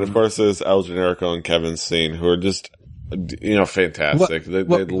 Yeah, and of course there's El Generico and Kevin Steen, who are just, fantastic. They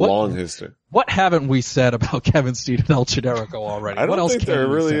had long history. What haven't we said about Kevin Steen and El Generico already? I what don't else think can there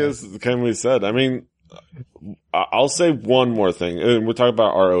we really say? can be said. I mean, I'll say one more thing. We're talking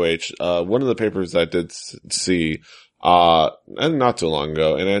about ROH. One of the papers I did see, and not too long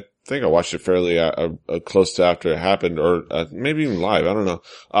ago, and I think I watched it fairly close to after it happened, or maybe even live. I don't know.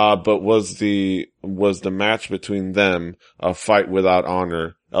 But was the match between them a fight without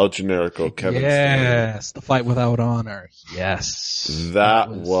honor? El Generico, Kevin Steen. Yes, the fight without honor. Yes,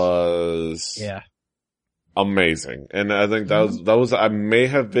 That was amazing, and I think that was I may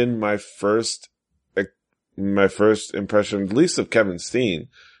have been my first impression, at least of Kevin Steen,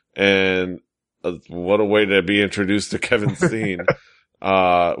 and what a way to be introduced to Kevin Steen,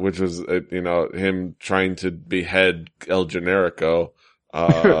 which was him trying to behead El Generico,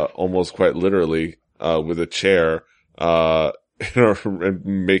 almost quite literally, with a chair, and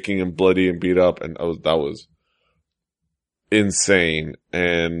making him bloody and beat up, and that was insane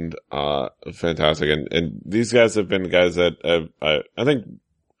and fantastic. And these guys have been guys that I think.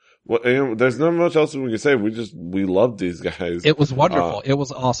 Well, there's not much else we can say. We love these guys. it was wonderful. It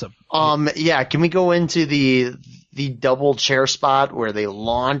was awesome. Yeah, can we go into the double chair spot where they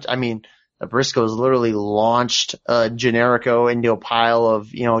launched? I mean, the Briscoes literally launched Generico into a pile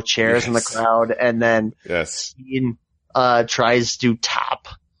of chairs in the crowd, and then Steen tries to top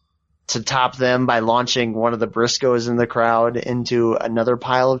them by launching one of the Briscoes in the crowd into another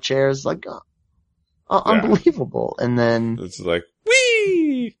pile of chairs. Like, unbelievable. And then it's like,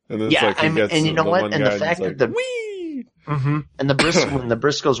 wee! And then it's like, and you know what? And the fact that wee! And when the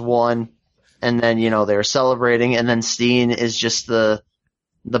Briscoes won, and then, they were celebrating, and then Steen is just the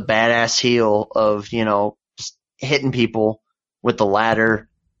badass heel of, just hitting people with the ladder,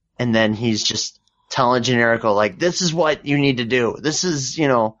 and then he's just telling Generico, like, this is what you need to do. This is,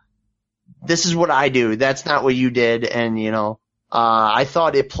 this is what I do. That's not what you did. And, I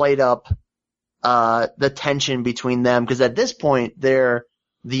thought it played up the tension between them, because at this point they're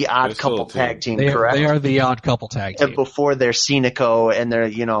the odd couple tag team, correct? They are the odd couple tag team. Before they're Cenico, and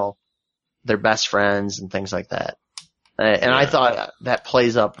they're best friends and things like that. And I thought that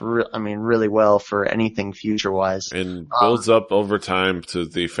plays up, really well for anything future wise, and builds up over time to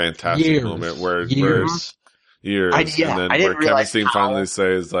the fantastic moment where years, and then where Kevin Steen finally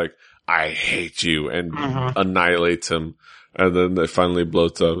says, like, I hate you, and annihilates him. And then it finally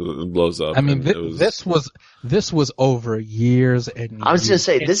blows up. I mean, this was over years and years. I was going to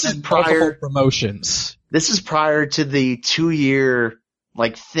say, this is prior promotions. This is prior to the 2-year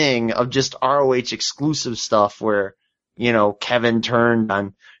thing of just ROH exclusive stuff where, Kevin turned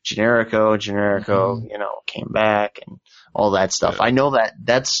on Generico, came back and all that stuff. Yeah. I know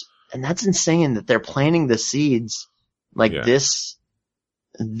that's insane that they're planting the seeds this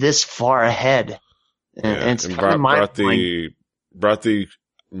far ahead. And it's kind of brought the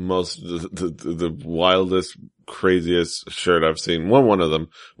most, the wildest, craziest shirt I've seen. One of them,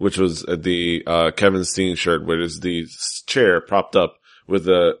 which was the, Kevin Steen shirt, where there's the chair propped up with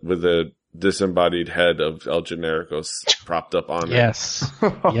the disembodied head of El Generico propped up on it. Yes.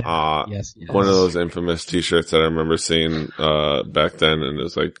 Yes. One of those infamous t-shirts that I remember seeing, back then, and it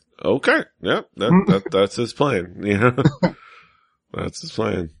was like, okay, yeah, that's his plan, That's his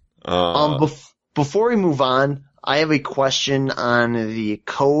plan. Before we move on, I have a question on the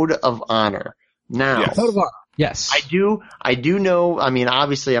Code of Honor. Now, Code of Honor. Yes. I do know, I mean,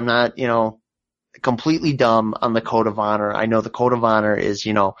 obviously I'm not, completely dumb on the Code of Honor. I know the Code of Honor is,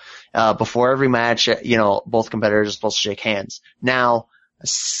 before every match, both competitors are supposed to shake hands. Now,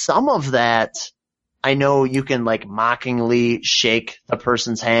 some of that, I know you can like mockingly shake the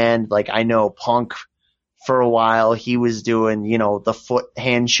person's hand. Like I know Punk for a while, he was doing, the foot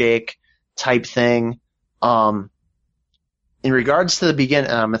handshake type thing. In regards to the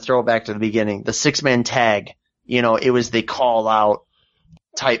beginning, I'm going to throw it back to the beginning, the 6-man tag, it was the call out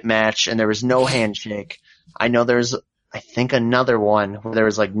type match and there was no handshake. I know there's, I think another one where there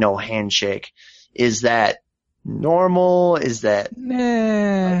was like no handshake. Is that normal? Is that?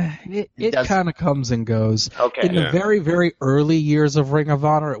 Nah, it kind of comes and goes. Okay. In the very, very early years of Ring of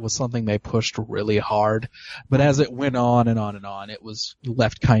Honor, it was something they pushed really hard. But as it went on and on and on, it was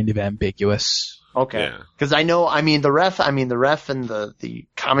left kind of ambiguous. Okay. Because the ref and the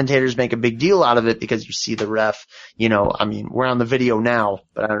commentators make a big deal out of it because you see the ref, we're on the video now,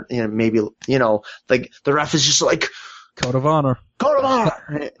 but maybe, the ref is just like, Code of Honor. Code of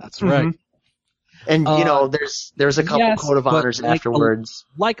Honor! That's right. And, there's a couple Code of Honors afterwards.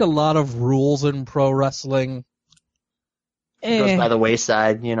 Like a lot of rules in pro wrestling. It goes by the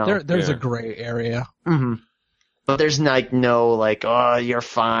wayside, There's a gray area. Mm-hmm. But there's you're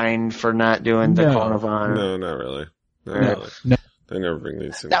fine for not doing the Code of Honor. No, not really. Really. No. They never bring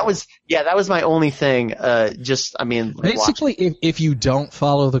these things. That was my only thing. Basically, if you don't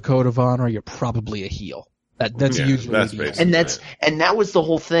follow the Code of Honor, you're probably a heel. That's usually and that was the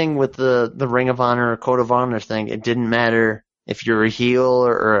whole thing with the Ring of Honor or Code of Honor thing. It didn't matter if you're a heel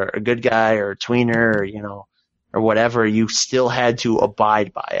or a good guy or a tweener or whatever. You still had to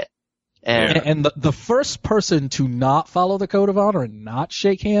abide by it. And the first person to not follow the Code of Honor and not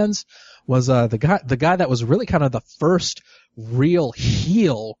shake hands was the guy that was really kind of the first real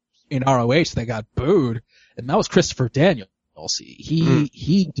heel in ROH that got booed, and that was Christopher Daniels.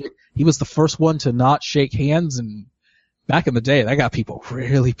 He was the first one to not shake hands, and back in the day, that got people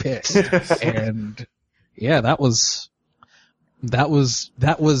really pissed. And yeah, that was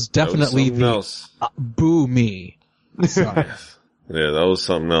definitely boo me. Sorry. Yeah, that was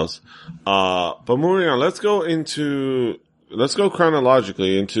something else. But moving on, let's go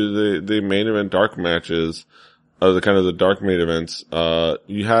chronologically into the main event dark matches, the dark main events.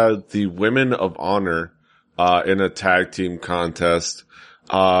 You had the Women of Honor, in a tag team contest.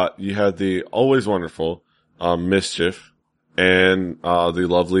 You had the always wonderful, Mischief and, the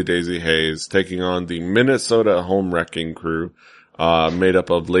lovely Daisy Hayes taking on the Minnesota Home Wrecking Crew, made up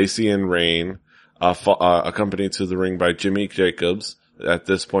of Lacey and Rain, accompanied to the ring by Jimmy Jacobs. At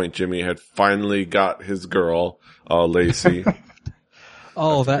this point, Jimmy had finally got his girl, Lacey.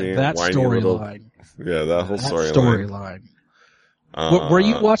 Oh, that storyline. Yeah, that whole storyline. Were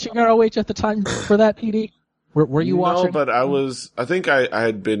you watching ROH at the time for that, PD? Were you watching? No, but I think I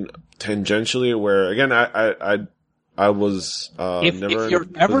had been tangentially aware. Again, I was, never.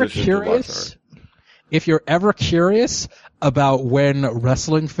 If you're ever curious about when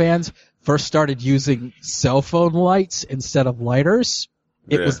wrestling fans first started using cell phone lights instead of lighters,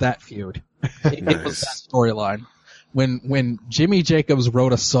 it was that feud. It was that storyline. When Jimmy Jacobs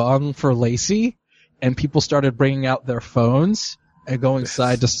wrote a song for Lacey and people started bringing out their phones and going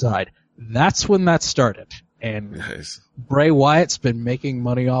side to side, that's when that started. And Bray Wyatt's been making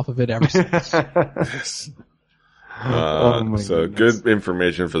money off of it ever since. So good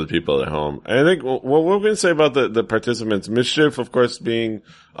information for the people at home. And I think what we're going to say about the participants, Mischief, of course, being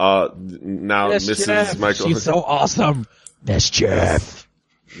now Mrs. Michael. She's so awesome. Mischief.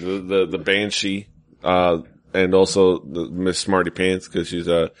 The Banshee, and also the Miss Smarty Pants, because she's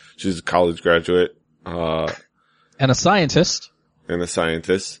a college graduate, and a scientist. She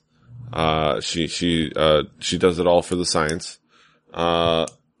does it all for the science.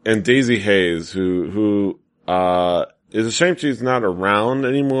 And Daisy Hayes, who is a shame she's not around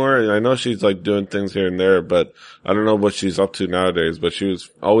anymore. And I know she's doing things here and there, but I don't know what she's up to nowadays, but she was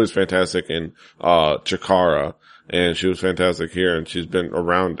always fantastic in, Chikara, and she was fantastic here, and she's been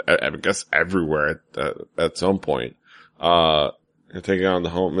around, I guess, everywhere at some point. Taking on the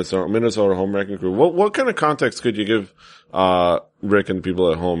Minnesota Home Wrecking Crew. What kind of context could you give, Rick and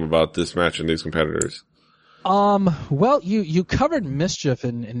people at home about this match and these competitors? Well, you covered Mischief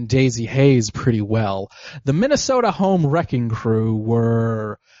and Daisy Hayes pretty well. The Minnesota Home Wrecking Crew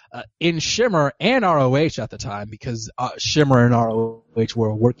were, in Shimmer and ROH at the time, because, Shimmer and ROH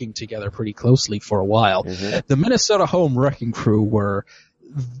were working together pretty closely for a while. Mm-hmm. The Minnesota Home Wrecking Crew were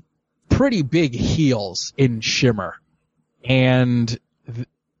pretty big heels in Shimmer. And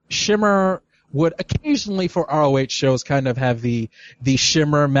Shimmer would occasionally for ROH shows kind of have the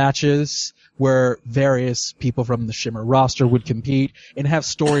Shimmer matches where various people from the Shimmer roster would compete and have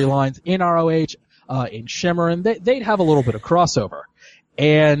storylines in ROH, in Shimmer, and they'd have a little bit of crossover.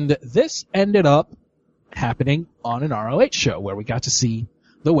 And this ended up happening on an ROH show where we got to see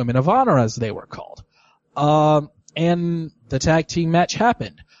the Women of Honor, as they were called. And the tag team match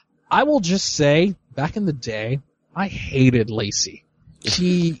happened. I will just say, back in the day, I hated Lacey.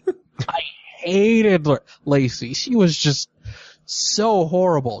 I hated Lacey. She was just so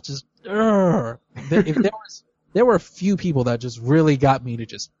horrible. Just, if there were a few people that just really got me to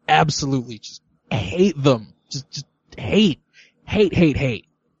just absolutely just hate them. Just hate.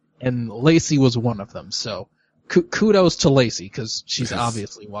 And Lacey was one of them. So kudos to Lacey, because she's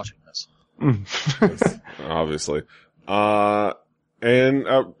obviously watching this. Obviously. But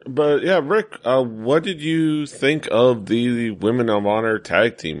yeah, Rick, what did you think of the Women of Honor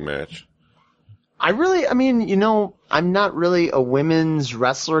tag team match? I'm not really a women's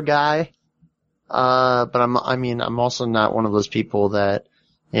wrestler guy. But I'm also not one of those people that,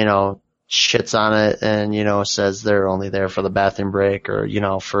 shits on it and, says they're only there for the bathroom break or,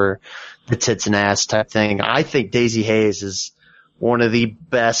 for the tits and ass type thing. I think Daisy Hayes is one of the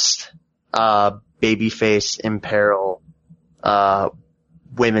best, babyface in peril,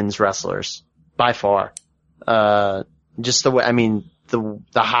 women's wrestlers by far. Just the way,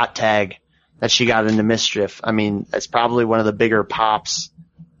 the hot tag that she got into Mischief. It's probably one of the bigger pops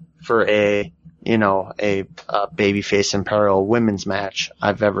for a babyface in peril women's match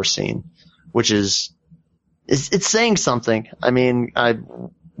I've ever seen, which is it's saying something.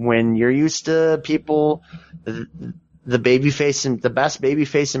 When you're used to people, the babyface and the best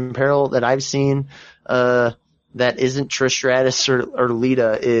babyface in peril that I've seen, that isn't Trish Stratus or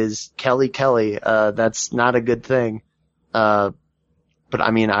Lita is Kelly. That's not a good thing. But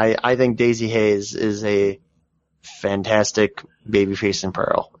I think Daisy Hayes is a fantastic babyface in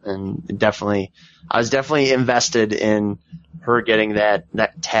peril, and I was definitely invested in her getting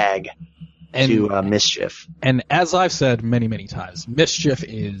that tag to Mischief. And as I've said many, many times, Mischief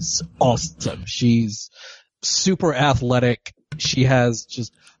is awesome. She's super athletic. She has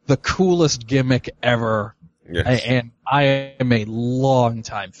just the coolest gimmick ever. Yes. And I am a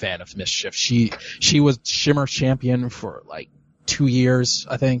long-time fan of Mischief. She was Shimmer champion for like 2 years,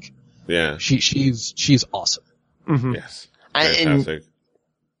 I think. Yeah. She's awesome. Mm-hmm. Yes. Fantastic.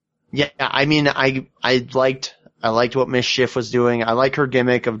 I liked what Mischief was doing. I like her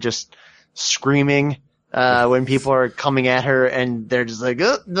gimmick of just screaming when people are coming at her and they're just like,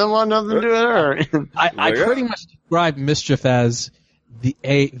 oh, don't want nothing to do with her. I pretty much describe Mischief as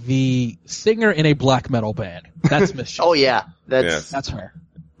the singer in a black metal band. That's Mischief. Oh yeah, that's her.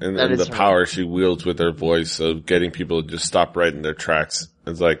 And the power she wields with her voice of getting people to just stop right in their tracks.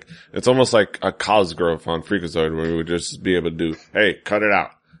 It's almost like a Cosgrove on Freakazoid where we would just be able to do, hey, cut it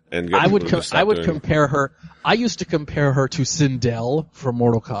out. And get I would compare her. I used to compare her to Sindel from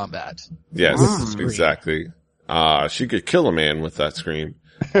Mortal Kombat. Yes, exactly. She could kill a man with that scream,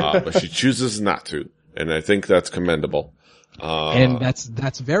 but she chooses not to. And I think that's commendable. And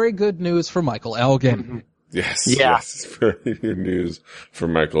that's very good news for Michael Elgin. Yes. Yes. Very good news for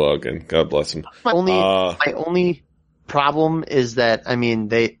Michael Elgin. God bless him. My only problem is that,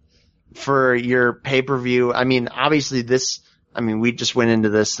 for your pay-per-view, obviously we just went into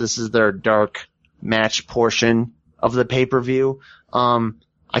this. This is their dark match portion of the pay-per-view.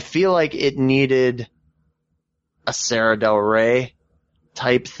 I feel like it needed a Sarah Del Rey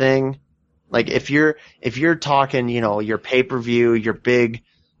type thing. Like if you're talking, your pay-per-view, your big,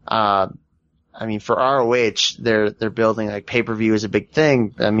 for ROH, they're building like pay-per-view is a big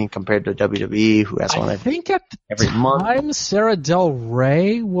thing. Compared to WWE, who has one every month. I think Sarah Del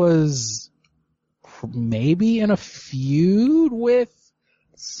Rey was maybe in a feud with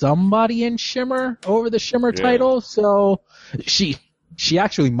somebody in Shimmer over the Shimmer title. So she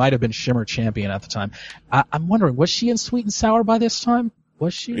actually might have been Shimmer champion at the time. I'm wondering, was she in Sweet and Sour by this time?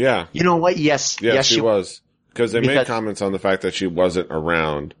 Was she? Yeah. You know what? Yes, she was. Because they made comments on the fact that she wasn't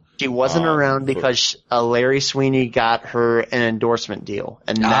around. She wasn't around because Larry Sweeney got her an endorsement deal,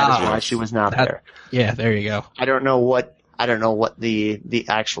 and that is why she was not there. Yeah, there you go. I don't know what the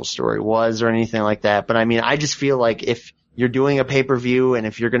actual story was or anything like that, but I just feel like if you're doing a pay-per-view and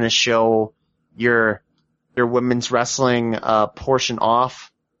if you're going to show your women's wrestling portion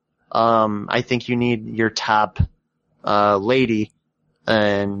off, I think you need your top lady,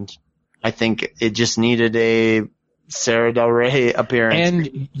 and I think it just needed a Sarah Del Rey appearance.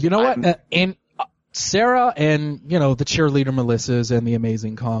 And you know what? And Sarah and, the cheerleader Melissas and the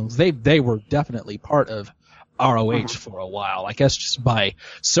Amazing Kongs, they were definitely part of ROH for a while. I guess just by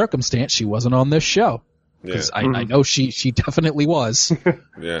circumstance, she wasn't on this show. because I know she definitely was.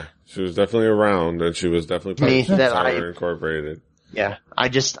 Yeah, she was definitely around, and she was definitely part of Sweet and Sour Incorporated. Yeah, I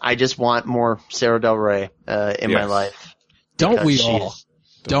just want more Sarah Del Rey in my life. Don't we all?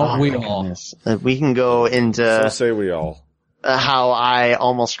 Don't we all? Goodness. We can go into So say we all. How I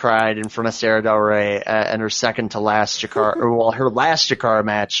almost cried in front of Sarah Del Rey in her second to last Chikara, her last Chikara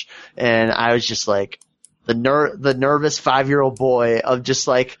match, and I was just like the nervous 5-year-old boy of just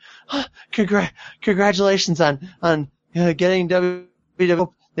like, congratulations on getting WWE.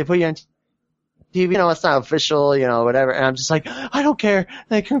 They put you on TV, it's not official, whatever. And I'm just like, I don't care.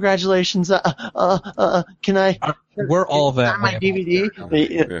 Like, congratulations. Can I? We're all that way. My DVD.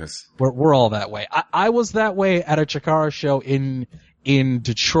 Yes. We're all that way. I was that way at a Chikara show in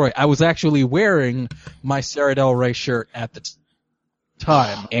Detroit. I was actually wearing my Sarah Del Rey shirt at the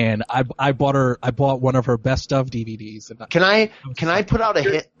time, and I bought one of her best of DVDs. And can I put out a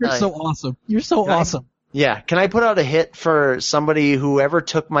hit? You're so awesome. You're so awesome. Yeah, can I put out a hit for somebody who ever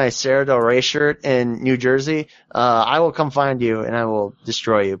took my Sarah Del Rey shirt in New Jersey? I will come find you and I will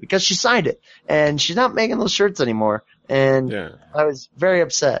destroy you, because she signed it and she's not making those shirts anymore. And I was very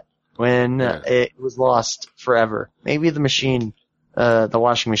upset when it was lost forever. Maybe the machine, the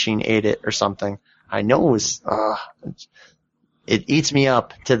washing machine ate it or something. I know it was, it eats me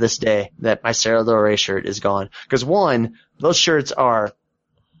up to this day that my Sarah Del Rey shirt is gone. Because one, those shirts are,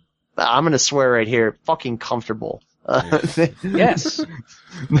 I'm gonna swear right here, fucking comfortable. Yes.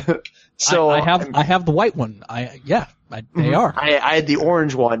 So I have the white one. They are. I had the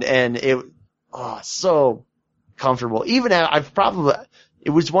orange one, and it, so comfortable. Even it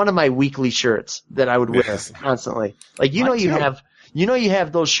was one of my weekly shirts that I would wear constantly. Like, you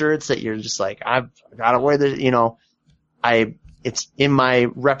have those shirts that you're just like, I've gotta wear this, it's in my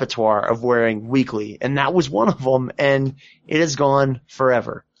repertoire of wearing weekly, and that was one of them, and it is gone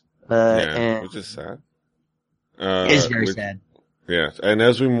forever. Which is sad. It is very sad. Yeah, and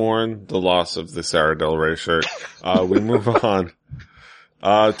as we mourn the loss of the Sarah Del Rey shirt, we move on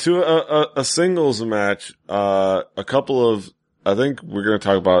to a singles match. I think we're going to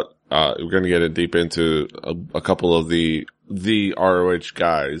talk about. We're going to get it deep into a couple of the ROH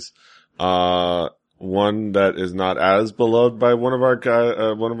guys. One that is not as beloved by one of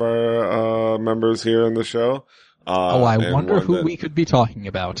our members here in the show. I wonder who we could be talking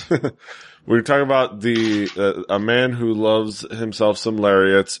about. We're talking about a man who loves himself some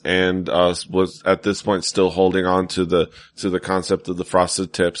lariats and was at this point still holding on to the concept of the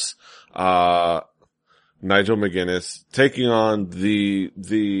frosted tips. Nigel McGuinness taking on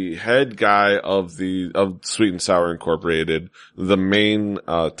the head guy of Sweet and Sour Incorporated, the main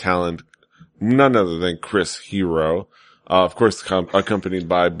talent, none other than Chris Hero. Of course, accompanied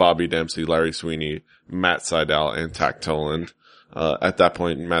by Bobby Dempsey, Larry Sweeney, Matt Sydal, and Tak Toland. At that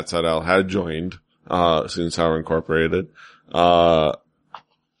point, Matt Sydal had joined, Sweet and Sour Incorporated. God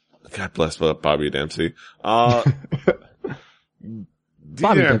bless Bobby Dempsey. Bobby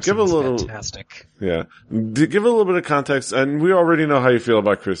Dempsey was fantastic. Yeah. Give a little bit of context, and we already know how you feel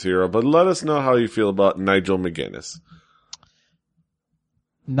about Chris Hero, but let us know how you feel about Nigel McGuinness.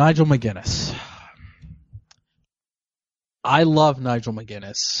 Nigel McGuinness. I love Nigel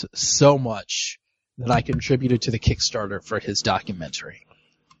McGuinness so much that I contributed to the Kickstarter for his documentary.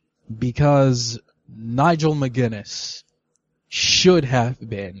 Because Nigel McGuinness should have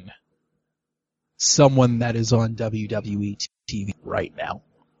been someone that is on WWE TV right now.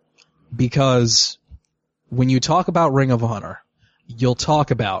 Because when you talk about Ring of Honor, you'll talk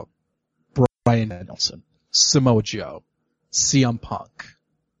about Bryan Danielson, Samoa Joe, CM Punk.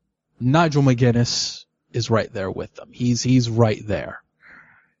 Nigel McGuinness is right there with them. He's right there.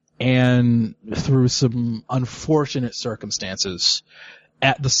 And through some unfortunate circumstances,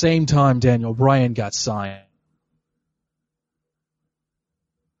 at the same time Daniel Bryan got signed,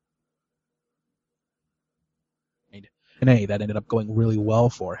 and that ended up going really well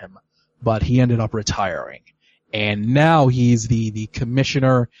for him, but he ended up retiring. And now he's the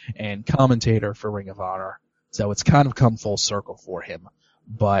commissioner and commentator for Ring of Honor. So it's kind of come full circle for him.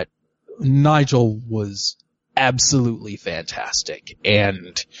 But Nigel was absolutely fantastic.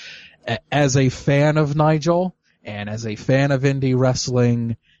 And as a fan of Nigel and as a fan of indie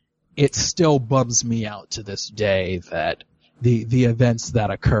wrestling, it still bums me out to this day that the events that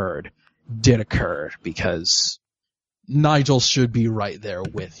occurred did occur, because Nigel should be right there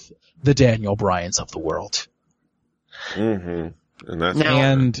with the Daniel Bryans of the world. Mm-hmm.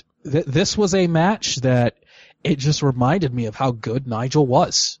 And this was a match that it just reminded me of how good Nigel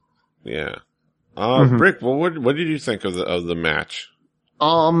was. Yeah. Rick, what did you think of the match?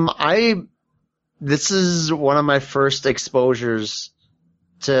 This is one of my first exposures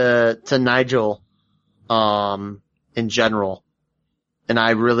to Nigel. in general. And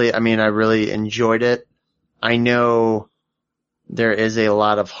I really enjoyed it. I know there is a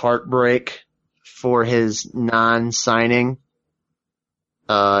lot of heartbreak for his non-signing,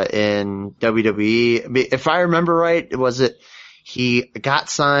 in WWE. I mean, if I remember right, he got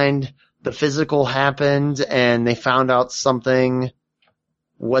signed, the physical happened, and they found out something.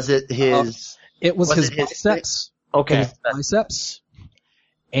 Was it his? It was his biceps. Okay. His biceps.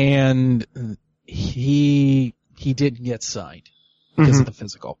 And he didn't get signed because of the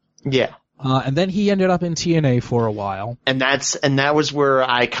physical. Yeah. And then he ended up in TNA for a while. And that was where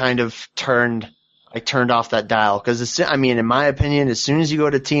I kind of turned off that dial. Cause in my opinion, as soon as you go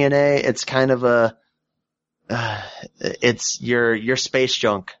to TNA, it's kind of it's your space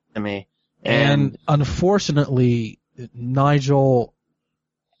junk to me. And unfortunately, Nigel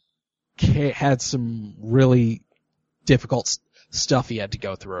had some really difficult stuff he had to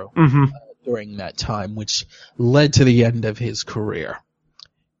go through during that time, which led to the end of his career.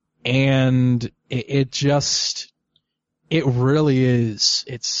 And it really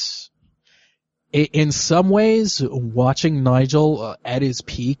is. In some ways, watching Nigel at his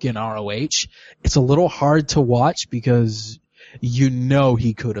peak in ROH, it's a little hard to watch because you know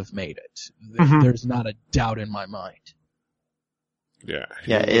he could have made it. There's not a doubt in my mind. Yeah.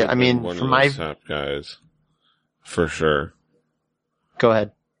 One of those top guys, for sure. Go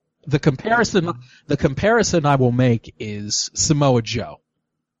ahead. The comparison I will make is Samoa Joe.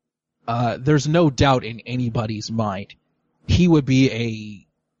 There's no doubt in anybody's mind he would be a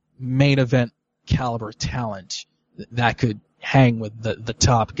main event caliber talent that could hang with the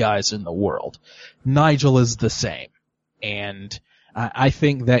top guys in the world. Nigel is the same, and I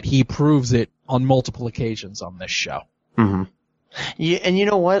think that he proves it on multiple occasions on this show. Mm-hmm. Yeah, and you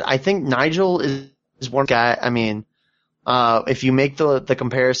know what? I think Nigel is one guy. I mean, if you make the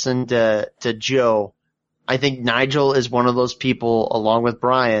comparison to Joe, I think Nigel is one of those people, along with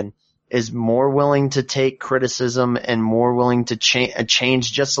Brian, is more willing to take criticism and more willing to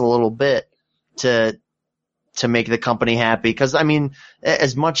change just a little bit to make the company happy. Because I mean,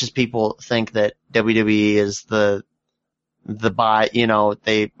 as much as people think that WWE is the buy,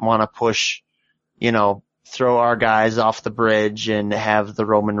 they want to push, throw our guys off the bridge and have the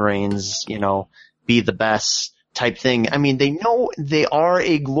Roman Reigns, be the best type thing. I mean, they know they are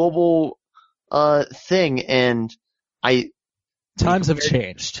a global thing, and times have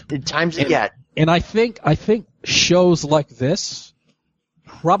changed. And I think shows like this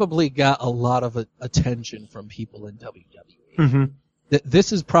probably got a lot of attention from people in WWE. Mm-hmm.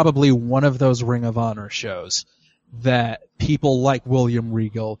 This is probably one of those Ring of Honor shows that people like William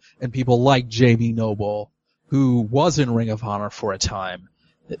Regal and people like Jamie Noble, who was in Ring of Honor for a time,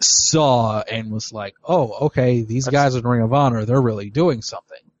 saw and was like, oh, okay, these guys in Ring of Honor, they're really doing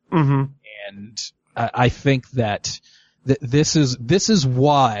something. Mm-hmm. And I think that this is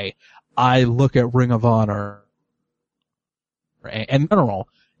why I look at Ring of Honor and general,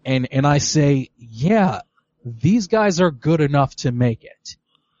 and I say, yeah, these guys are good enough to make it.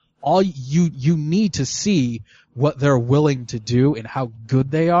 All you need to see what they're willing to do and how good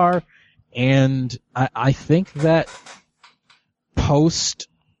they are, and I think that post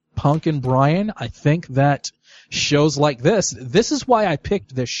Punk and Bryan, I think that shows like this is why I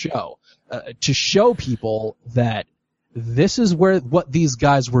picked this show, to show people that this is what these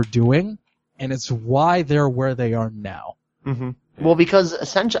guys were doing, and it's why they're where they are now. Mm-hmm. Well, because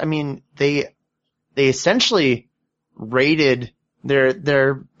essentially, I mean, they essentially rated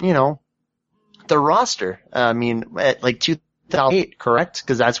their roster. I mean, at like 2008, correct?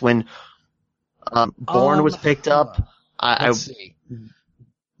 Because that's when Bourne was picked up. Let's see.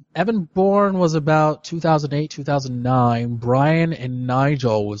 Evan Bourne was about 2008, 2009. Brian and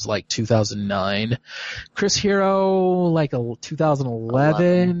Nigel was like 2009. Chris Hero, like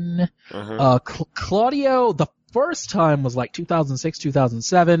 2011. Claudio, the first time was like 2006,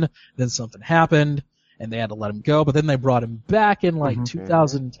 2007. Then something happened and they had to let him go, but then they brought him back in like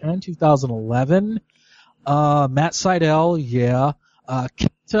 2010, 2011. Matt Sydal, yeah.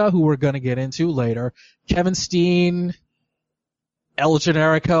 Kenta, who we're gonna get into later. Kevin Steen, El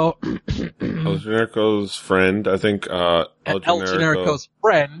Generico. El Generico's friend, I think, El Generico's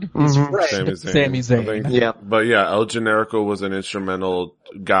friend, his friend, Sami Zayn. Yeah. But yeah, El Generico was an instrumental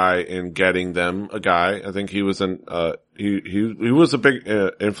guy in getting them a guy. I think he was he was a big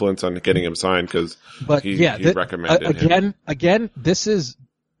influence on getting him signed because he recommended him. Again,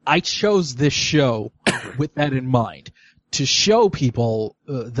 I chose this show with that in mind, to show people,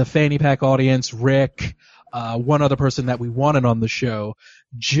 the Fanny Pack audience, Rick, one other person that we wanted on the show,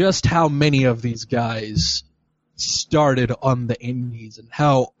 just how many of these guys started on the indies and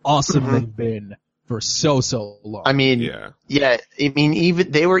how awesome they've been for so long. I mean, yeah. I mean,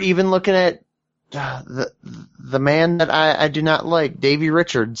 even they were even looking at the man that I do not like, Davey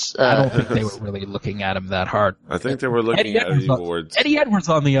Richards. I don't think they were really looking at him that hard. I think they were looking at Eddie Edwards. Eddie Edwards,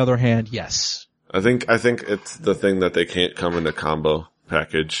 on the other hand, yes. I think it's the thing that they can't come in a combo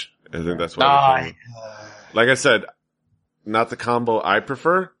package. I think that's why. Like I said, not the combo I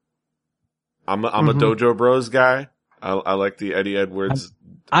prefer. I'm a Dojo Bros guy. I like the Eddie Edwards.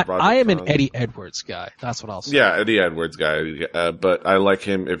 I am an Eddie Edwards guy. That's what I'll say. Yeah, Eddie Edwards guy. But I like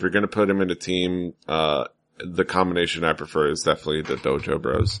him. If you're going to put him in a team, the combination I prefer is definitely the Dojo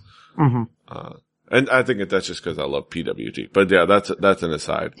Bros. Mm-hmm. And I think that's just because I love PWG. But yeah, that's an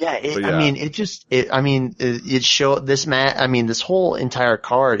aside. Yeah, I mean, it showed this match. I mean, this whole entire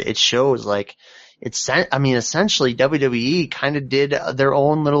card, it shows like essentially WWE kind of did their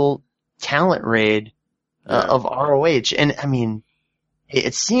own little talent raid of ROH, and I mean,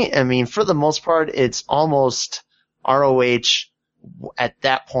 for the most part, it's almost ROH at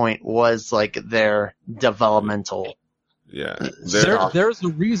that point was like their developmental. Yeah. There's a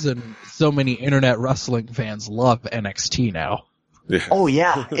reason so many internet wrestling fans love NXT now. Yeah. Oh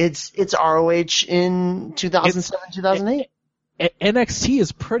yeah, it's ROH in 2007, 2008. NXT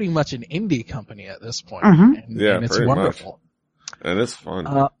is pretty much an indie company at this point. Mm-hmm. And it's wonderful. Much. And it's fun.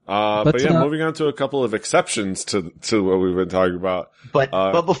 But moving on to a couple of exceptions to what we've been talking about. But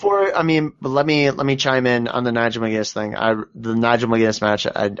before, let me chime in on the Nigel McGuinness thing. The Nigel McGuinness match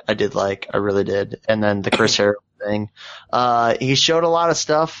I did like, I really did. And then the Chris Hero thing. He showed a lot of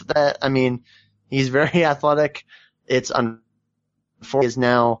stuff that, I mean, he's very athletic. It's unfortunate is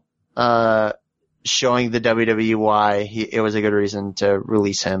now, showing the WWE why it was a good reason to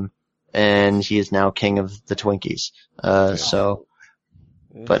release him. And he is now king of the Twinkies.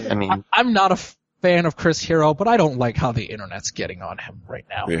 But I mean, I'm not a fan of Chris Hero, but I don't like how the internet's getting on him right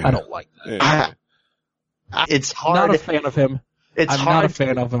now. Yeah. I don't like that. Yeah. It's hard. Not a fan of him. I'm not a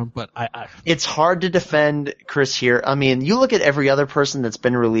fan of him, but it's hard to defend Chris here. I mean, you look at every other person that's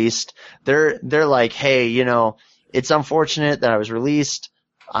been released. They're like, hey, it's unfortunate that I was released.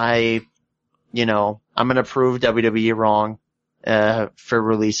 I'm gonna prove WWE wrong for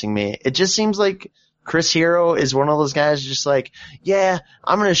releasing me. It just seems like Chris Hero is one of those guys just like, yeah,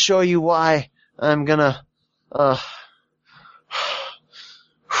 I'm gonna show you why I'm gonna let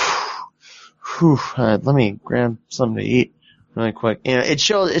me grab something to eat really quick. It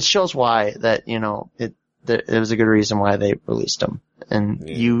shows why that, it was a good reason why they released him. And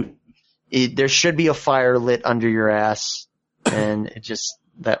there should be a fire lit under your ass, and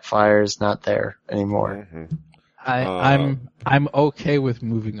that fire is not there anymore. Mm-hmm. I'm okay with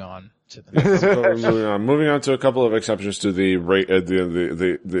moving on to the next. Moving on to a couple of exceptions to the rate,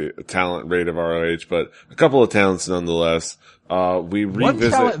 the talent rate of ROH, but a couple of talents nonetheless. We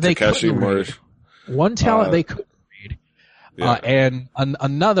revisit Takeshi Morishima. One talent they couldn't read, and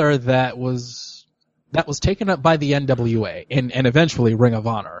another that was taken up by the NWA and eventually Ring of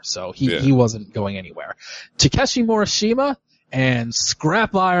Honor. So he wasn't going anywhere. Takeshi Morishima and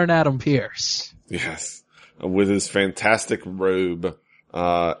Scrap Iron Adam Pearce. Yes. With his fantastic robe,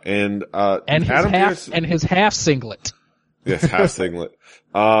 and his half singlet. Yes, half singlet.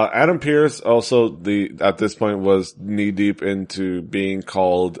 Adam Pearce also at this point was knee deep into being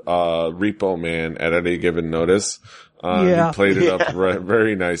called, Repo Man at any given notice. He played it up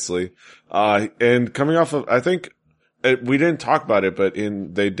very nicely. And coming off of, I think, we didn't talk about it, but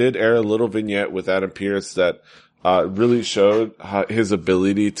they did air a little vignette with Adam Pearce that, really showed his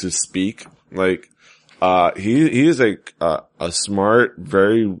ability to speak. Like, he is a smart,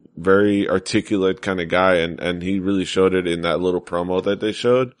 very, very articulate kind of guy, and he really showed it in that little promo that they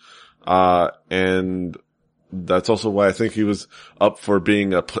showed. And that's also why I think he was up for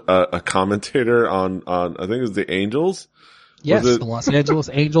being a commentator on, I think it was the Angels. Yes, the Los Angeles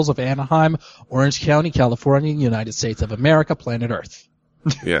Angels of Anaheim, Orange County, California, United States of America, planet Earth.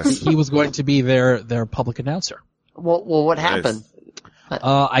 Yes. He was going to be their public announcer. Well, what happened?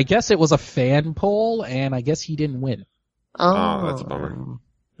 I guess it was a fan poll, and I guess he didn't win. Oh, that's a bummer.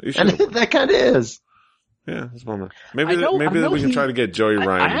 And that kind of is. Yeah, that's a bummer. Maybe we can try to get Joey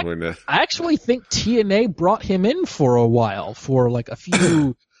Ryan to win it. I actually think TNA brought him in for a while, for like a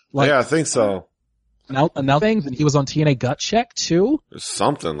few, yeah, I think so. Now things, and he was on TNA Gut Check too.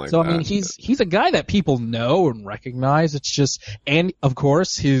 Something like that. So I mean, he's a guy that people know and recognize. It's just, and of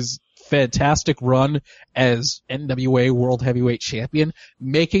course his fantastic run as NWA World Heavyweight Champion,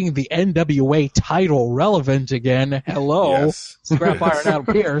 making the NWA title relevant again. Hello, yes. Scrap Iron Adam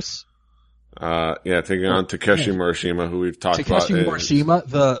Pearce. Taking on Takeshi Morishima, who we've talked about. Takeshi Morishima,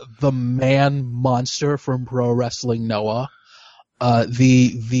 the man monster from Pro Wrestling Noah.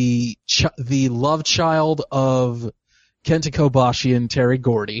 the love child of Kenta Kobashi and Terry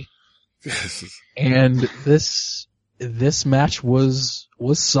Gordy. And this match was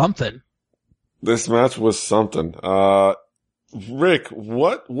something. This match was something. Rick,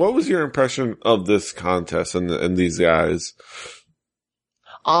 what was your impression of this contest and these guys?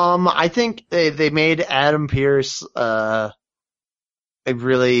 I think they made Adam Pearce a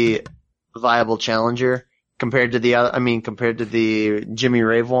really viable challenger compared to the Jimmy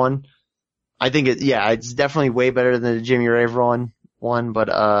Rave one. I think it's definitely way better than the Jimmy Rave one,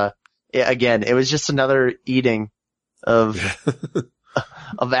 but again, it was just another eating of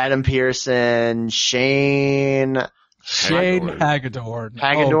Adam Pearce and Shane Hagedorn.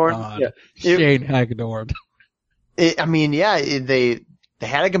 Hagedorn? Oh, God. Yeah. Shane Hagedorn. They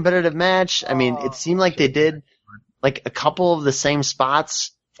had a competitive match. I mean, it seemed like they did like a couple of the same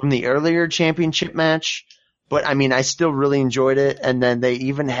spots from the earlier championship match, but I mean, I still really enjoyed it. And then they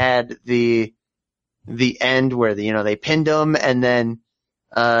even had the end where they pinned him, and then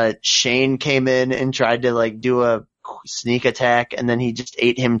Shane came in and tried to like do a sneak attack, and then he just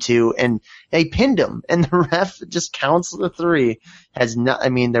ate him too, and they pinned him, and the ref just counts the 3.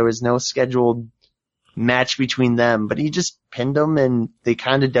 There was no scheduled match between them, but he just pinned him, and they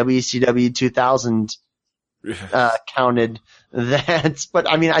kind of WCW 2000 counted that. But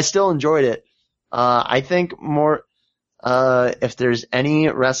I mean, I still enjoyed it. I think more if there's any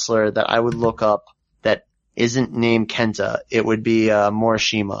wrestler that I would look up that isn't named Kenta, it would be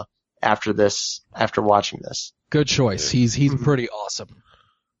Morishima after watching this. Good choice. He's pretty awesome.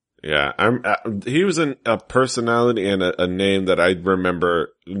 Yeah, he was a personality and a name that I remember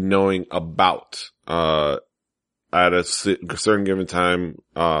knowing about, at a certain given time,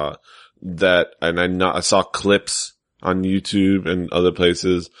 I saw clips on YouTube and other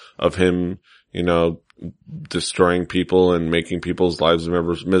places of him, destroying people and making people's lives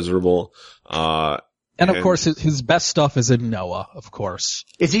miserable. And of course, his best stuff is in Noah, of course.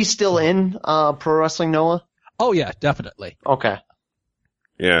 Is he still in, Pro Wrestling Noah? Oh yeah, definitely. Okay.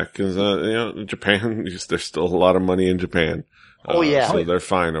 Yeah, because in Japan, there's still a lot of money in Japan. So they're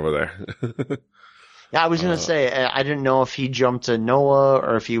fine over there. Yeah, I was gonna say I didn't know if he jumped to Noah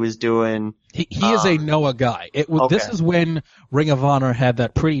or if he was doing. He is a Noah guy. This is when Ring of Honor had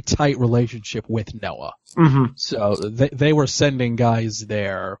that pretty tight relationship with Noah. Mm-hmm. So they were sending guys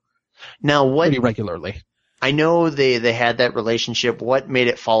there pretty regularly. I know they had that relationship. What made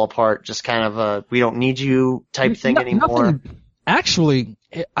it fall apart? Just kind of a we don't need you type thing anymore. Actually,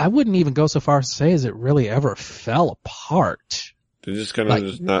 I wouldn't even go so far as to say as it really ever fell apart. They just kind of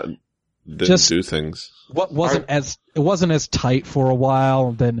didn't do things. It wasn't as tight for a while,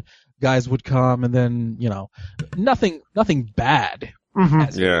 and then guys would come, and then nothing bad.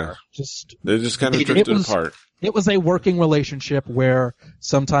 Mm-hmm. Yeah, they just kind of drifted apart. It was a working relationship where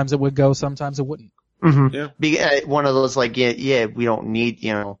sometimes it would go, sometimes it wouldn't. Mm-hmm. Yeah, one of those like we don't need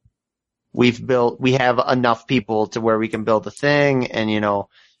we have enough people to where we can build a thing, and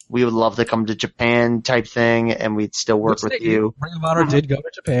we would love to come to Japan type thing, and we'd still work with you. Ring of Honor did go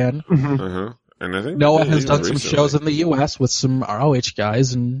to Japan. Mm-hmm. Uh-huh. And I think Noah has done some shows in the U.S. with some ROH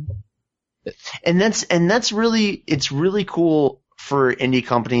guys, and that's it's really cool for indie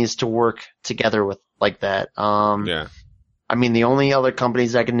companies to work together with like that. Yeah. I mean, the only other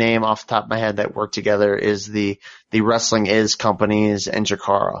companies I can name off the top of my head that work together is the Wrestling Is companies and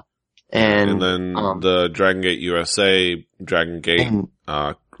Jakara. And then the Dragon Gate USA, Dragon Gate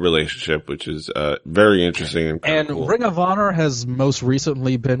relationship, which is very interesting and cool. Ring of Honor has most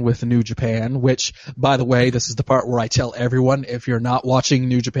recently been with New Japan, which, by the way, this is the part where I tell everyone, if you're not watching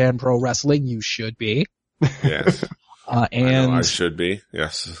New Japan Pro Wrestling, you should be. Yes. And I should be,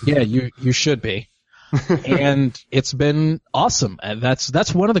 yes. Yeah, you should be. And it's been awesome. And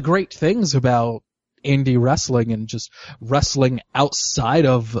that's one of the great things about indie wrestling and just wrestling outside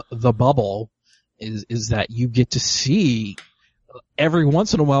of the bubble is that you get to see every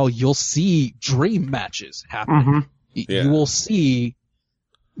once in a while you'll see dream matches happen. Mm-hmm. Yeah. You will see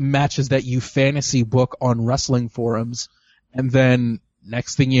matches that you fantasy book on wrestling forums, and then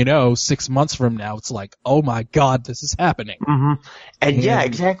next thing you know, 6 months from now, it's like, oh my God, this is happening. Mm-hmm. And yeah,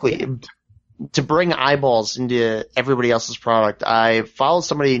 exactly. To bring eyeballs into everybody else's product, I followed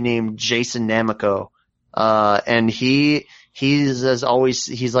somebody named Jason Namiko, and he's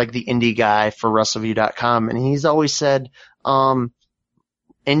like the indie guy for WrestleView.com, and he's always said,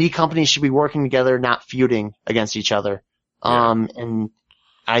 indie companies should be working together, not feuding against each other. And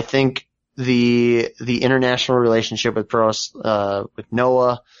I think the international relationship with with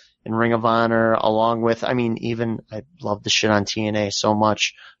Noah in Ring of Honor, along with, I mean, even, I love the shit on TNA so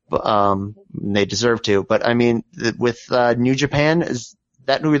much, but, they deserve to, but I mean, with, New Japan, is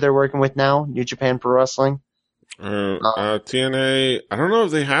that who they're working with now? New Japan Pro Wrestling? TNA, I don't know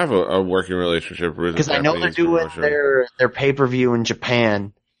if they have a working relationship with, because I know they're doing their pay-per-view in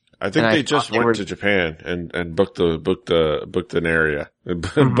Japan. I think they just went to Japan and booked an area,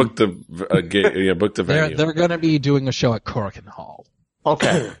 booked the venue. They're going to be doing a show at Korakuen Hall.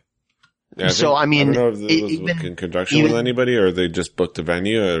 Okay. Yeah, so I mean, I don't know if it was in conjunction with anybody, or they just booked a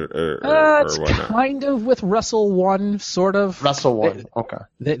venue, or it's whatnot. kind of with Wrestle One, sort of. Wrestle One. Okay.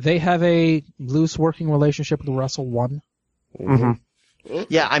 They have a loose working relationship with Wrestle One. Mm-hmm.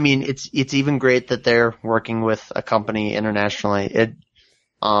 Yeah, I mean, it's even great that they're working with a company internationally.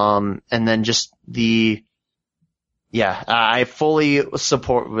 And then just I fully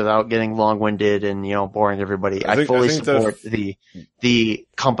support, without getting long-winded and, boring everybody. I fully support the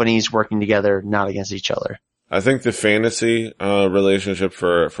companies working together, not against each other. I think the fantasy, relationship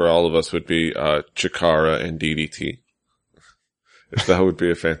for all of us would be, Chikara and DDT. That would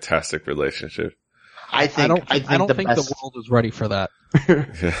be a fantastic relationship. I don't think the world is ready for that.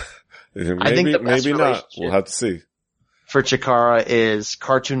 Yeah. Maybe not. We'll have to see. For Chikara is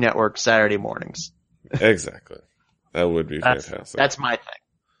Cartoon Network Saturday mornings. Exactly. That would be fantastic. That's my thing.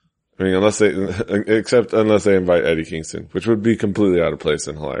 I mean, unless they invite Eddie Kingston, which would be completely out of place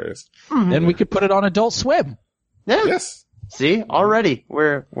and hilarious. Then we could put it on Adult Swim. Yeah. Yes. See, already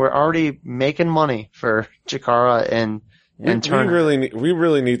we're already making money for Chikara and Turner. We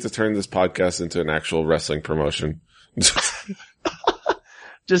really need to turn this podcast into an actual wrestling promotion.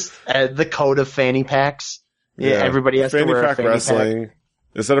 Just the code of fanny packs. Yeah, everybody has to wear a fanny wrestling. pack.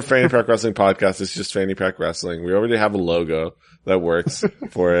 Instead of Fanny Pack Wrestling Podcast, it's just Fanny Pack Wrestling. We already have a logo that works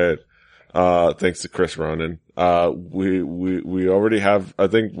for it. Thanks to Chris Ronan. We already have, I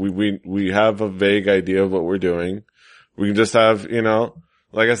think we have a vague idea of what we're doing. We can just have,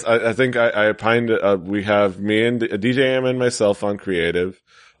 like I think I opined, we have me and DJ M and myself on creative,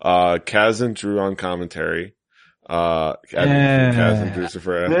 Kaz and Drew on commentary. Kaz and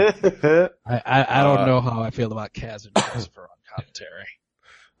Drucifer. I don't know how I feel about Kaz and Drucifer on commentary.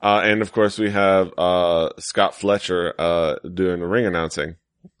 And of course we have, Scott Fletcher, doing the ring announcing.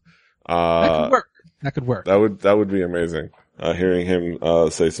 That could work. That would be amazing. Hearing him,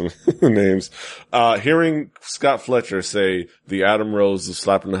 say some names. Hearing Scott Fletcher say the Adam Rose of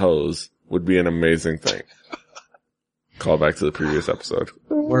slapping the hose would be an amazing thing. Call back to the previous episode.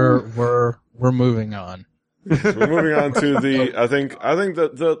 We're moving on. We're moving on to I think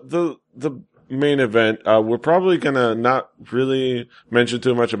the main event. We're probably gonna not really mention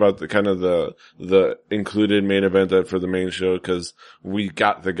too much about the included main event for the main show, because we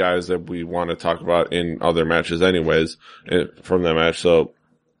got the guys that we want to talk about in other matches anyways from that match. So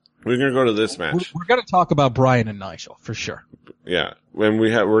we're gonna go to this match. We're gonna talk about Bryan and Nigel for sure. Yeah,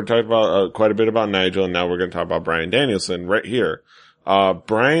 we're talking about quite a bit about Nigel, and now we're gonna talk about Bryan Danielson right here.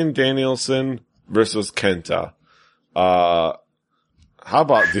 Bryan Danielson versus Kenta. How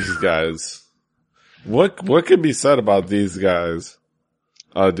about these guys? What can be said about these guys,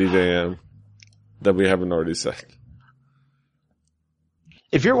 DJ M, that we haven't already said?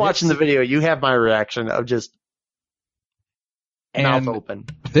 If you're watching the video, you have my reaction of just mouth open.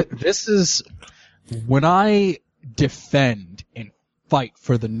 This is when I defend and fight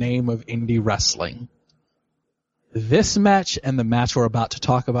for the name of indie wrestling. This match and the match we're about to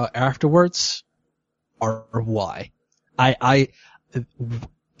talk about afterwards are why. Kenta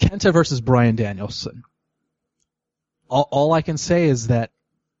versus Bryan Danielson. All I can say is that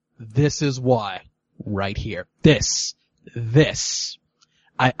this is why right here. This.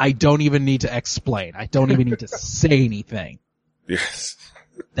 I don't even need to explain. I don't even need to say anything. Yes.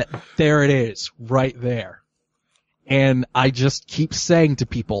 There it is, right there. And I just keep saying to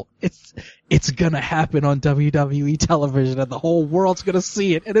people, it's gonna happen on WWE television and the whole world's gonna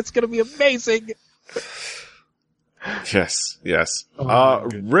see it and it's gonna be amazing. Yes.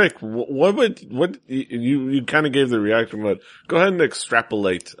 Rick, what you kind of gave the reaction, but go ahead and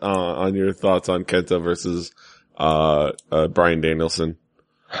extrapolate, on your thoughts on Kenta versus, Bryan Danielson.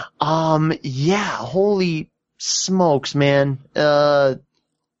 Yeah, holy smokes, man. Kenta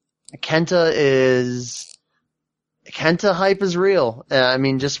hype is real. I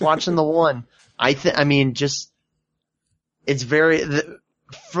mean, just watching the one, it's very,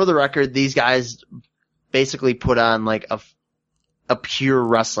 for the record, these guys basically put on like a pure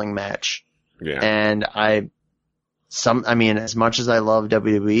wrestling match. Yeah. And as much as I love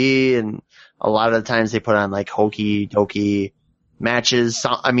WWE, and a lot of the times they put on like hokey dokey matches.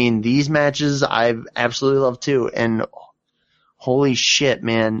 These matches I absolutely love too. And holy shit,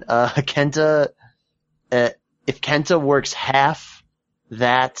 man. Kenta, if Kenta works half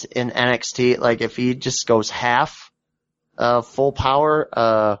that in NXT, like if he just goes half, full power,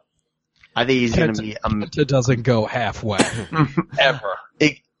 I think he's going to be, Kenta doesn't go halfway. Ever.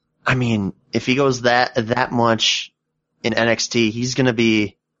 I mean, if he goes that much in NXT, he's going to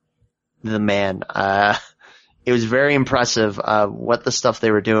be the man. It was very impressive, what the stuff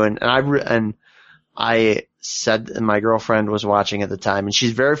they were doing. And I said, and my girlfriend was watching at the time, and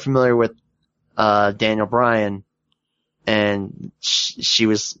she's very familiar with, Daniel Bryan. And she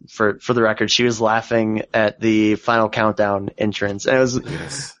was, for the record, she was laughing at the Final Countdown entrance. And it was,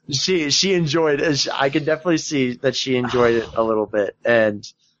 Yes. she enjoyed it. I could definitely see that she enjoyed it a little bit. And,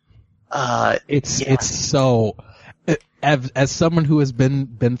 it's so, as someone who has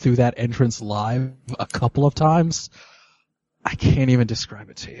been through that entrance live a couple of times, I can't even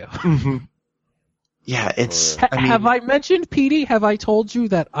describe it to you. yeah, it's, Have I mentioned, Petey? Have I told you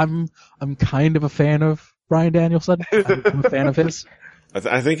that I'm kind of a fan of Bryan Danielson? I'm a fan of his.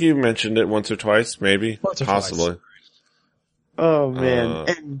 I think you mentioned it once or twice, maybe. Once or possibly. twice. oh man.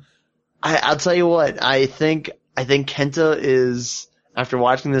 And I'll tell you what, I think Kenta is, after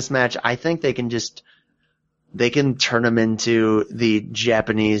watching this match, I think they can turn him into the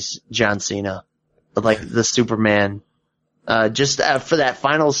Japanese John Cena. Like the Superman. Just for that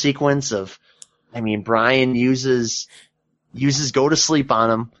final sequence of, I mean, Bryan uses go to sleep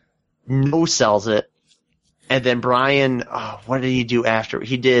on him, no sells it. And then Bryan, what did he do after?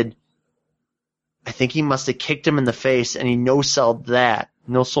 I think he must have kicked him in the face and he no-sold that.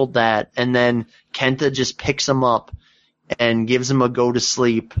 And then Kenta just picks him up and gives him a go to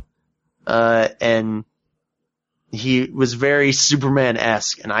sleep. And he was very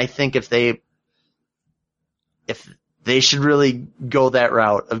Superman-esque. And I think if they should really go that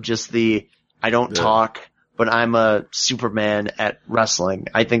route of just I don't talk, but I'm a Superman at wrestling.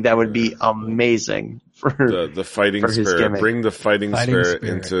 I think that would be amazing. For the fighting spirit. Bring the fighting spirit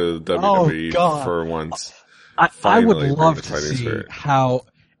into WWE for once. I would love to see how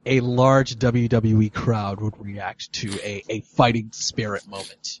a large WWE crowd would react to a fighting spirit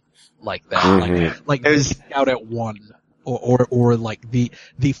moment like that. Mm-hmm. Like out at one or like the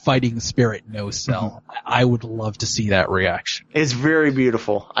fighting spirit no sell. Mm-hmm. I would love to see that reaction. It's very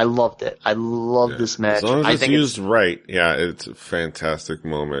beautiful. I loved it. I love this match. As long as it's used right, it's a fantastic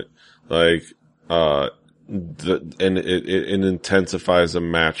moment. Like, and it intensifies a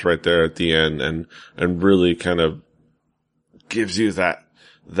match right there at the end and really kind of gives you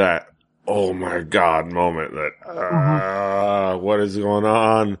that oh my god moment that, what is going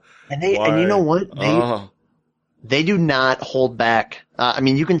on? And you know what? They do not hold back. I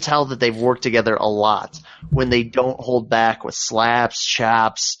mean, you can tell that they've worked together a lot when they don't hold back with slaps,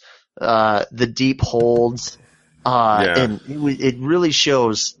 chops, the deep holds. And it really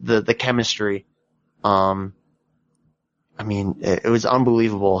shows the chemistry. I mean, it was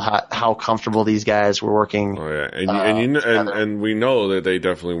unbelievable how comfortable these guys were working. Oh yeah, and we know that they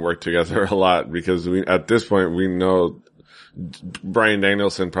definitely work together a lot because at this point we know Bryan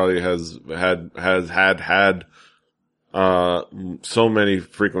Danielson probably has had so many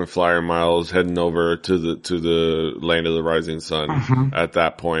frequent flyer miles heading over to the land of the rising sun at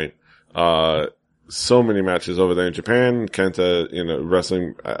that point. So many matches over there in Japan. Kenta,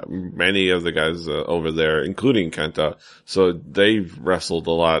 wrestling many of the guys over there, including Kenta. So they've wrestled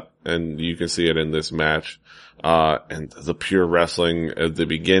a lot, and you can see it in this match. And the pure wrestling at the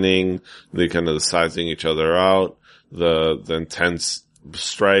beginning, the kind of the sizing each other out, the intense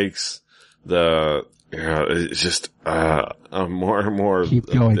strikes, it's just more and more. Keep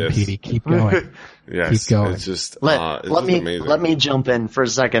going, Petey. Keep going. Yes, keep going. It's just let me amazing. Let me jump in for a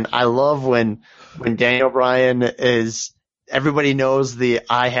second. I love when Daniel Bryan is. Everybody knows the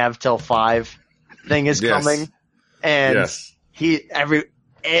 "I have till 5" thing is coming, and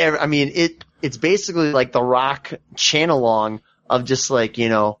I mean it's basically like the Rock chant along of just like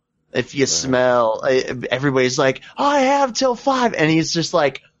if you smell, everybody's like "I have till 5," and he's just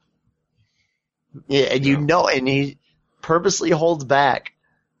like. Yeah, and and he purposely holds back.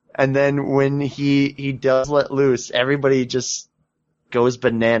 And then when he does let loose, everybody just goes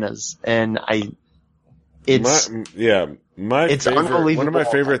bananas. And it's unbelievable. One of my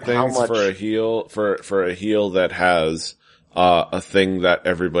favorite things for a heel, for a heel that has, a thing that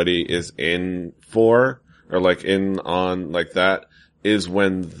everybody is in for, or like in on like that, is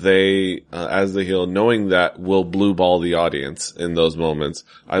when they, as the heel, knowing that will blue ball the audience in those moments.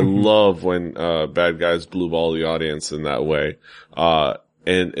 I love when, bad guys blue ball the audience in that way.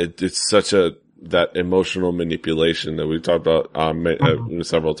 And it's such a that emotional manipulation that we've talked about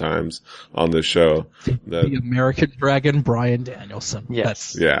several times on this show. The American Dragon, Bryan Danielson.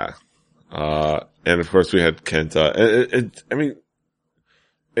 Yes. Yeah. And of course we had Kenta.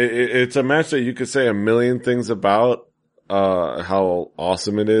 It's a match that you could say a million things about, how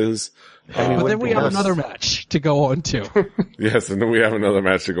awesome it is. But then we have another match to go on to. Yes, and then we have another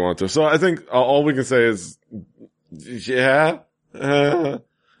match to go on to. So I think all we can say is, yeah. Yeah.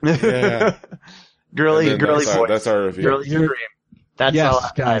 girly voice. That's our review. Girly scream. That's yes,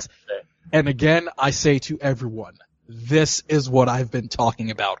 all guys. And again, I say to everyone, this is what I've been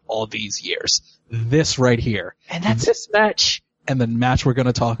talking about all these years. This right here. And that's this match and the match we're going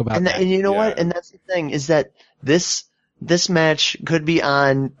to talk about. And you know what? And that's the thing is that this match could be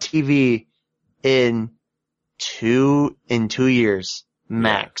on TV in 2 years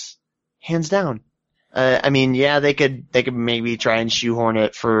max. Hands down. They could maybe try and shoehorn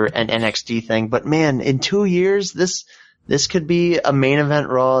it for an NXT thing, but man, in 2 years, this could be a main event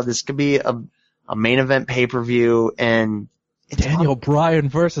Raw. This could be a main event pay-per-view, and Daniel Bryan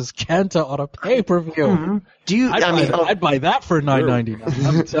versus Kenta on a pay-per-view. Mm-hmm. I'd buy that for $9.99.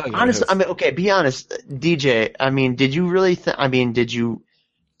 Let me tell you. Honestly, be honest, DJ. Did you really did you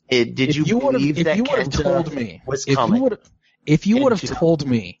believe that Kenta was coming? If you would have told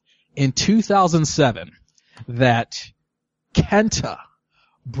me in 2007 that Kenta,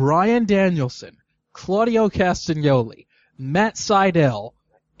 Bryan Danielson, Claudio Castagnoli, Matt Sydal,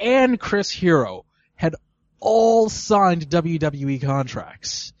 and Chris Hero had all signed WWE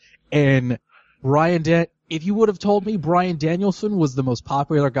contracts, and if you would have told me Bryan Danielson was the most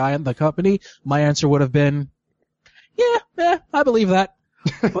popular guy in the company, my answer would have been, yeah, I believe that.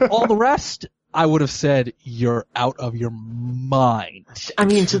 But all the rest, I would have said, you're out of your mind.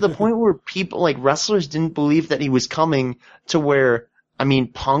 To the point where people, like wrestlers, didn't believe that he was coming, to where,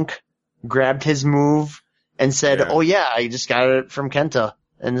 Punk grabbed his move and said, oh yeah, I just got it from Kenta,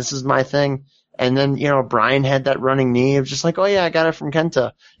 and this is my thing. And then, Bryan had that running knee of just like, oh yeah, I got it from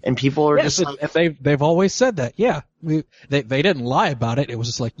Kenta. And people are just like, they've always said that. Yeah. They didn't lie about it. It was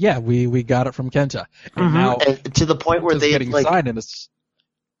just like, yeah, we got it from Kenta. And now, and to the point where they getting signed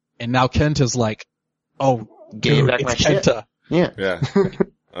and now Kenta's like, oh, give back my Kenta. Shit. Yeah.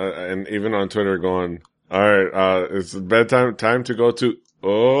 And even on Twitter going, all right, it's bedtime, time to go to,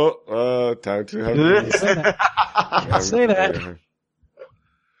 time to have say that.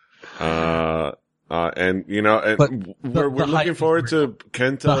 We're looking forward to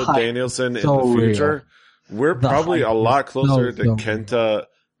Kenta Danielson in the future. Real. We're probably a lot closer to Kenta.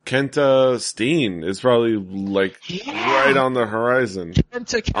 Kenta Steen is probably right on the horizon on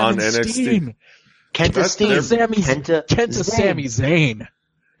NXT. Kenta Steen, Sami Zayn.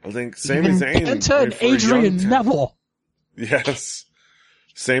 I think Sami Zayn. Kenta and Adrian Neville. Yes.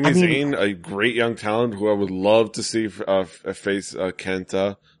 Sami Zayn, a great young talent who I would love to see face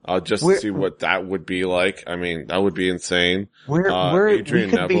Kenta, just to see what that would be like. That would be insane.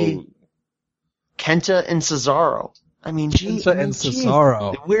 Adrian Neville. Kenta and Cesaro. Kenta and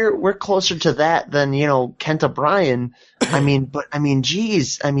Cesaro. We're closer to that than, Kenta Bryan.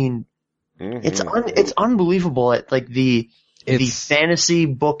 It's unbelievable at the fantasy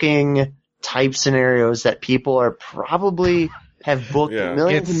booking type scenarios that people are probably have booked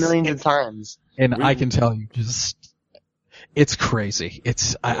millions and millions of times. And I can tell you, it's crazy.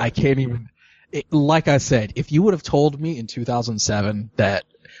 I can't even, like I said, if you would have told me in 2007 that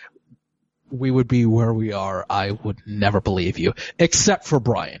we would be where we are, I would never believe you. Except for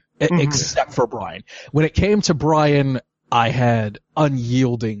Bryan. Except for Bryan. When it came to Bryan, I had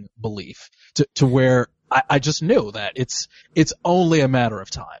unyielding belief to where I just knew that it's only a matter of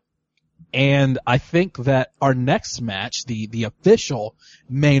time. And I think that our next match, the official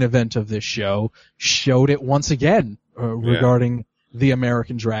main event of this show, showed it once again regarding the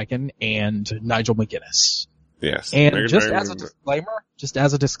American Dragon and Nigel McGuinness. Yes. And just as a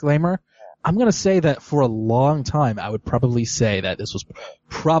disclaimer, I'm going to say that for a long time, I would probably say that this was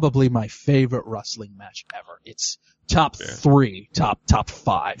probably my favorite wrestling match ever. It's top 3, top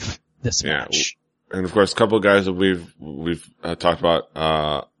 5, this match. And of course, a couple of guys that we've talked about,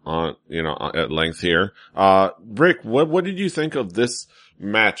 at length here. Rick, what did you think of this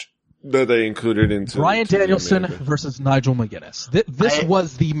match that they included into Bryan Danielson versus Nigel McGuinness? This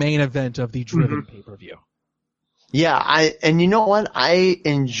was the main event of the Driven pay-per-view. Yeah, and you know what? I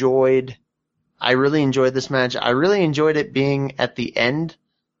really enjoyed this match. I really enjoyed it being at the end,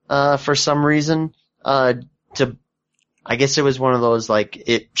 for some reason. I guess it was one of those,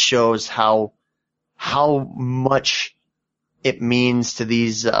 it shows how much it means to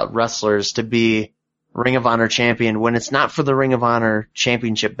these wrestlers to be Ring of Honor champion when it's not for the Ring of Honor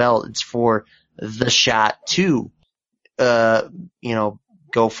championship belt. It's for the shot to,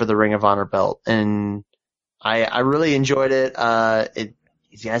 go for the Ring of Honor belt. And I really enjoyed it.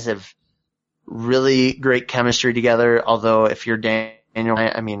 These guys have really great chemistry together. Although if you're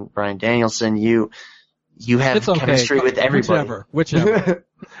Bryan Danielson, you have chemistry with everybody. Whichever.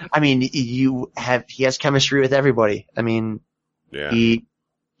 I mean, he has chemistry with everybody. I mean, he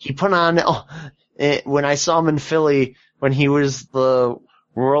put on, when I saw him in Philly, when he was the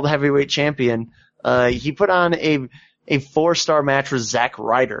world heavyweight champion, he put on a 4-star match with Zack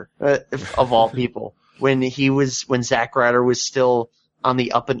Ryder, of all people, when Zack Ryder was still on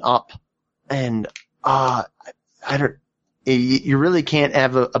the up and up. And, you really can't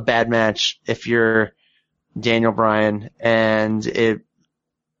have a bad match if you're Daniel Bryan, and it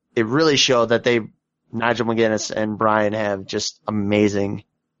really showed that Nigel McGuinness and Bryan have just amazing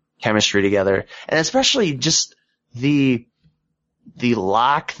chemistry together. And especially just the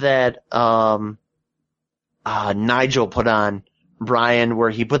lock that, Nigel put on Bryan, where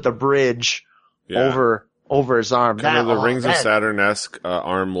he put the bridge over his arm. Kind of the Rings of Saturn-esque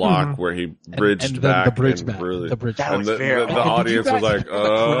arm lock where he bridged back. The bridge back. Really, the bridge and back. the audience was like,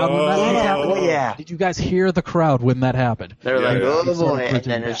 oh yeah. Did you guys hear the crowd when that happened? They're like, oh boy. And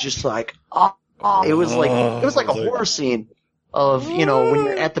then it's just like, it was like a horror scene of, when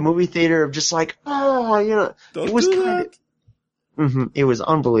you're at the movie theater, of just like, it was kind of, it was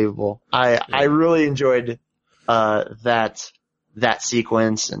unbelievable. I really enjoyed, that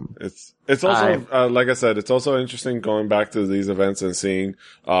sequence. And it's also, like I said, it's also interesting going back to these events and seeing,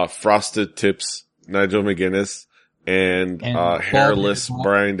 Frosted Tips, Nigel McGuinness, and hairless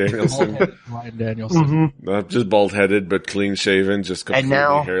Bryan Danielson. Bryan Danielson. Not just bald-headed, but clean-shaven, just completely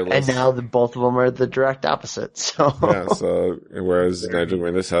hairless. And now both of them are the direct opposite, so. Whereas Nigel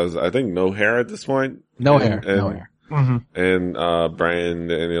McGuinness has, I think, no hair at this point. No hair. And, Bryan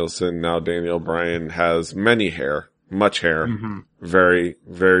Danielson, now Daniel Bryan, has much hair, very,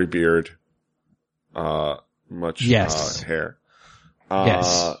 very beard, much, hair.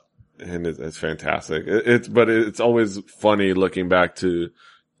 Yes. And it's fantastic. But it's always funny looking back to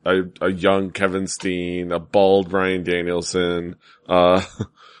a young Kevin Steen, a bald Bryan Danielson,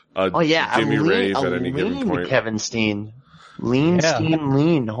 Jimmy Rave at any given point. Kevin Steen. Lean.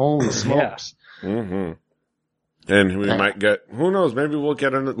 Holy smokes. Yeah. And we might get, who knows, maybe we'll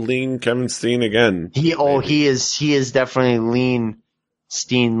get a lean Kevin Steen again. He is definitely lean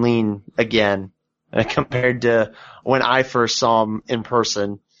again, compared to when I first saw him in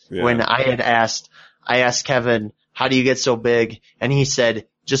person. Yeah. When I asked Kevin, how do you get so big? And he said,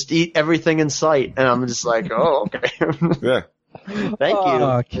 just eat everything in sight. And I'm just like, oh, okay. Yeah. Thank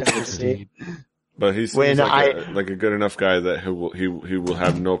you. Kevin Steen. But he seems like a good enough guy that he will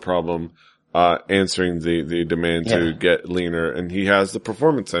have no problem answering the demand to get leaner, and he has the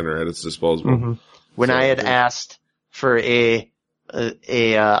Performance Center at its disposal. When I had asked for a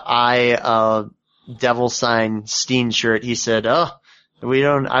devil sign Steen shirt, he said, I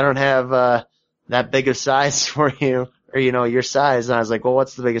don't have that big of size for you, or your size. And I was like, well,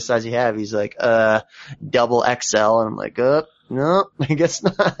 what's the biggest size you have? He's like, double XL. And I'm like, no, I guess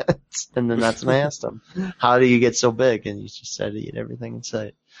not. And then that's when I asked him, how do you get so big? And he just said, eat everything in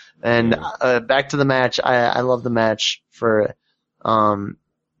sight. And back to the match. I love the match for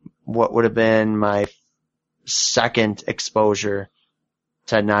what would have been my second exposure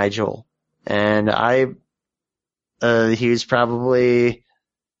to Nigel. And he was probably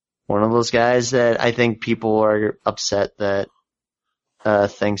one of those guys that I think people are upset that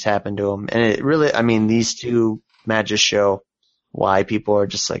things happened to him. And it really, these two matches show why people are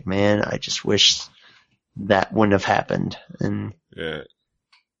just like, man, I just wish that wouldn't have happened. And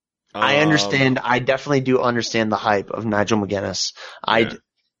I understand. I definitely do understand the hype of Nigel McGuinness.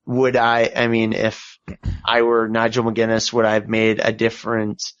 If I were Nigel McGuinness, would I have made a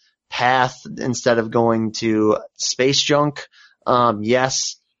different path instead of going to Space Junk?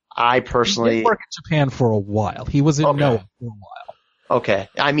 Yes. I personally. He did work in Japan for a while. He was in Noah for a while. Okay.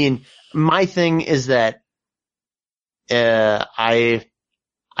 My thing is that, I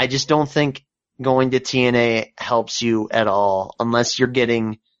just don't think going to TNA helps you at all unless you're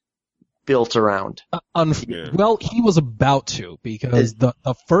getting built around. Well, he was about to, because the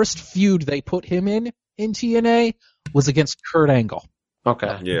first feud they put him in TNA was against Kurt Angle.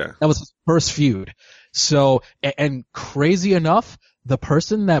 Okay. Yeah. That was his first feud. So, and crazy enough, the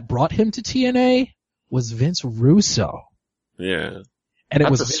person that brought him to TNA was Vince Russo. Yeah. And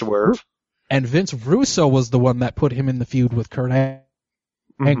That's a swerve. And Vince Russo was the one that put him in the feud with Kurt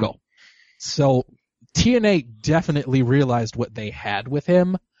Angle. So TNA definitely realized what they had with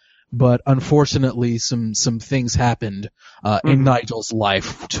him, but unfortunately some things happened in Nigel's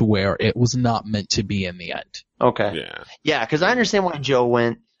life to where it was not meant to be in the end. Okay. Yeah, because I understand why Joe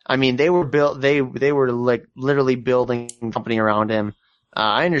went. I mean, they were like literally building a company around him.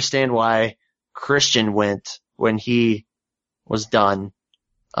 I understand why Christian went when he was done,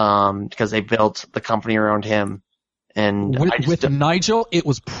 because they built the company around him. And with Nigel, it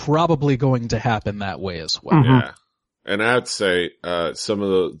was probably going to happen that way as well. Mm-hmm. Yeah. And I'd say, some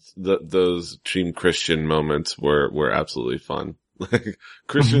of those Team Christian moments were absolutely fun. Like,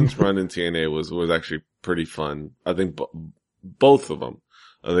 Christian's run in TNA was actually pretty fun. I think both of them.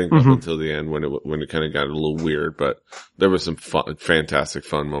 I think up until the end when it kind of got a little weird, but there was some fantastic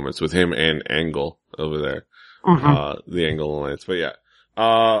fun moments with him and Angle over there. The Angle Alliance. But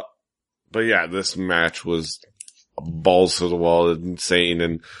yeah, this match was balls to the wall, insane.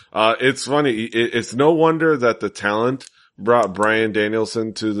 And, it's funny. It's no wonder that the talent brought Bryan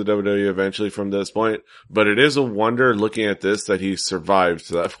Danielson to the WWE eventually from this point, but it is a wonder looking at this that he survived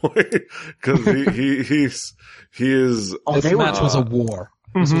to that point. Cause he is. This match was a war.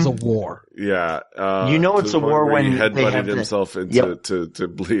 This was a war. Yeah. It's a war when he they headbutted have himself into to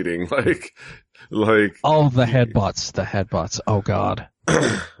bleeding. Like oh, the headbutts. Oh God.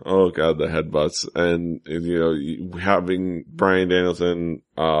 Oh God, the headbutts. And having Bryan Danielson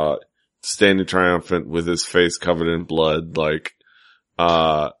standing triumphant with his face covered in blood, like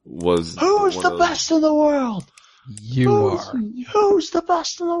was who's the best in the world? You are. Who's the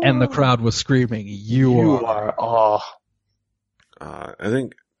best in the world? And the crowd was screaming, You are. Oh. I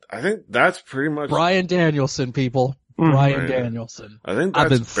think that's pretty much Bryan Danielson, people. Bryan Danielson. I think I've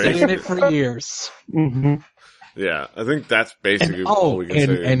that's been saying it for years. Yeah, I think that's basically all we can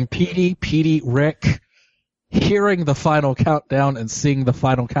say. And Petey, Rick, hearing the final countdown and seeing the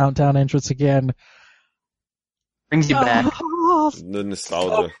final countdown entrance again brings you back. The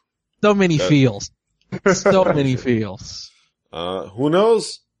nostalgia. So many feels. So many feels. Who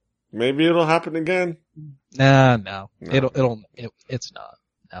knows? Maybe it'll happen again. No. It's not.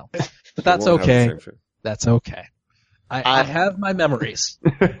 No. But that's okay. That's okay. I have my memories.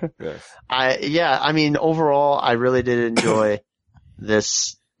 Yes. I mean, overall, I really did enjoy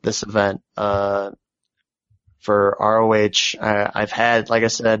this event. For ROH, I've had, like I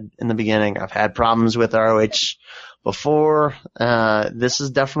said in the beginning, I've had problems with ROH before. This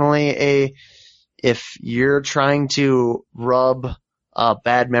is definitely if you're trying to rub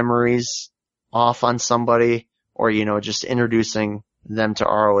bad memories off on somebody, or just introducing them to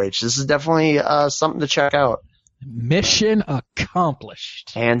ROH, this is definitely something to check out. Mission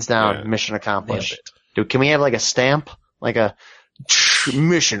accomplished. Hands down, mission accomplished. Dude, can we have like a stamp, like a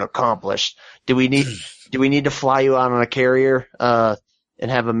mission accomplished? Do we need to fly you out on a carrier and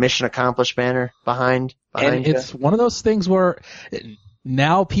have a mission accomplished banner behind and you? It's one of those things where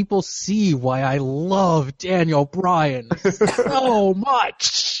now people see why I love Daniel Bryan so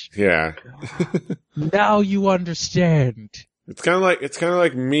much. Yeah. Now you understand. It's kind of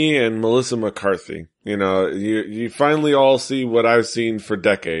like me and Melissa McCarthy. You finally all see what I've seen for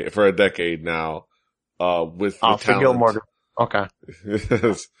a decade now, with the talent. Gilmore. Okay.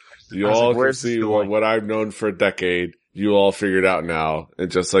 You all can see what I've known for a decade. You all figured out now.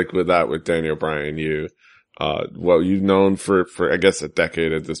 And just like with Daniel Bryan, what you've known for I guess a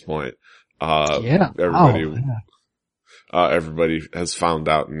decade at this point. Everybody has found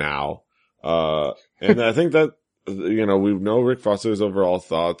out now. And I think that, we know Rick Foster's overall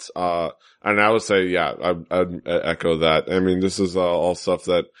thoughts. And I would say, I'd echo that. I mean, this is all stuff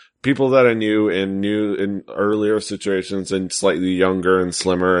that people that I knew in earlier situations and slightly younger and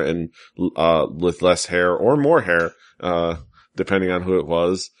slimmer and, with less hair or more hair, depending on who it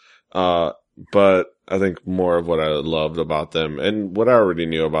was. But I think more of what I loved about them and what I already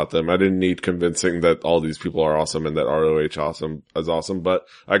knew about them. I didn't need convincing that all these people are awesome and that ROH is awesome, but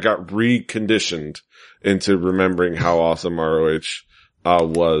I got reconditioned into remembering how awesome ROH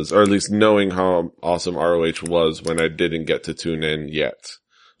was, or at least knowing how awesome ROH was when I didn't get to tune in yet.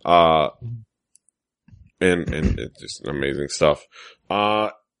 And it's just amazing stuff.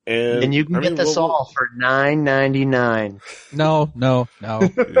 And you can get this all for $9.99. No. You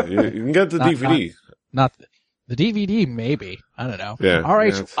can get the DVD. Not the DVD, maybe. I don't know. Yeah.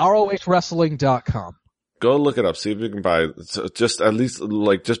 ROHWrestling.com. Go look it up. See if you can buy it. Just at least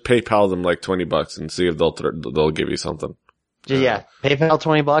just PayPal them like $20 and see if they'll give you something. Yeah. PayPal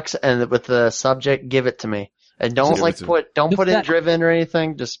 $20 and with the subject, give it to me. And don't put in Driven or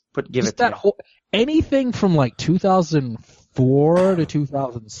anything. Just give it to me. Anything from like 2004 to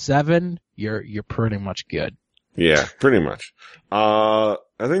 2007, you're pretty much good. Yeah, pretty much. I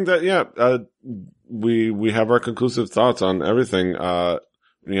think that, we have our conclusive thoughts on everything.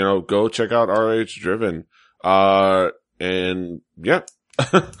 go check out RH Driven. And yeah.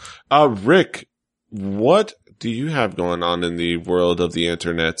 Rick, what do you have going on in the world of the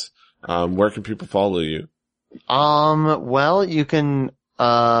internet? Where can people follow you? Well, you can,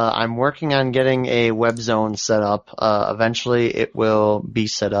 I'm working on getting a web zone set up. Eventually it will be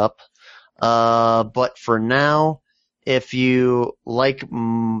set up. But for now, if you like,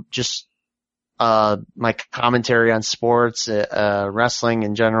 just, my commentary on sports, wrestling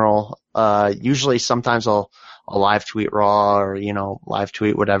in general, usually sometimes I'll live tweet Raw or, live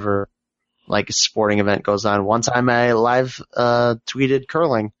tweet whatever, like a sporting event goes on. One time I live, tweeted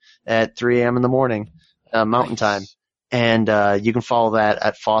curling at 3 a.m. in the morning, Mountain Time. And, you can follow that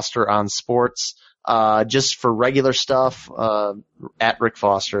at Foster on Sports. Just for regular stuff, at Rick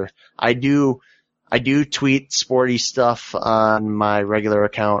Foster. I do tweet sporty stuff on my regular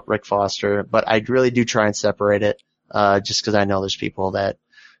account, Rick Foster, but I really do try and separate it, just cause I know there's people that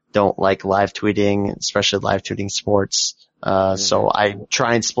don't like live tweeting, especially live tweeting sports. So I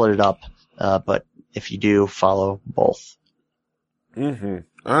try and split it up. But if you do, follow both. Mm-hmm.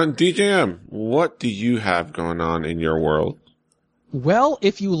 DJM, what do you have going on in your world? Well,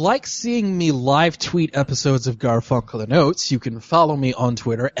 if you like seeing me live tweet episodes of Garfunkel and Oates, you can follow me on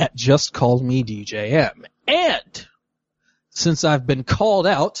Twitter at JustCalledMeDJM. And since I've been called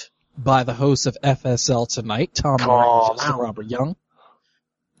out by the host of FSL Tonight, Tom Moran and Robert Young,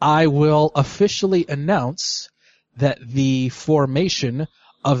 I will officially announce that the formation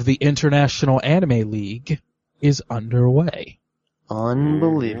of the International Anime League is underway.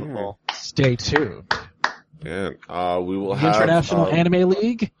 Unbelievable. Stay tuned. And we will The have International Anime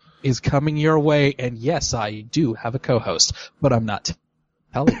League is coming your way, and yes, I do have a co-host, but I'm not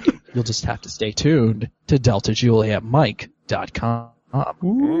telling you. You'll just have to stay tuned to DeltaJulietMike.com.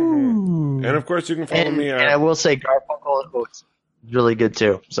 Ooh. And of course you can follow me and I will say Garfunkel and Oates is really good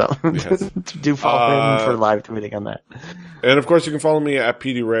too. So Yes. do follow him for live tweeting on that. And of course you can follow me at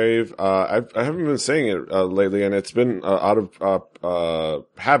PD Rave. I haven't been saying it lately, and it's been out of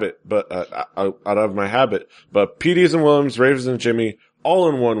habit, but out of my habit. But PDs and Williams, Raves and Jimmy, all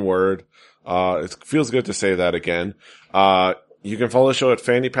in one word. It feels good to say that again. You can follow the show at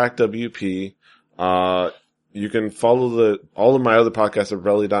Fanny Pack WP. You can follow all of my other podcasts at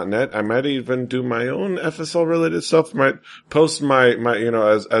Relly.net. I might even do my own FSL related stuff. Might post my,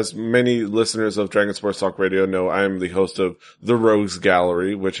 as many listeners of Dragon Sports Talk Radio know, I am the host of the Rogues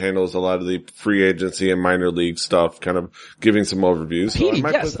Gallery, which handles a lot of the free agency and minor league stuff, kind of giving some overviews. Petey,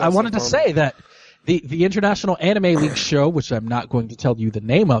 yes, I wanted to say that the International Anime League show, which I'm not going to tell you the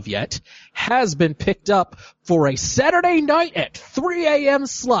name of yet, has been picked up for a Saturday night at 3 a.m.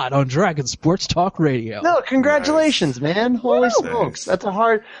 slot on Dragon Sports Talk Radio. No, congratulations, man. Holy smokes. That's a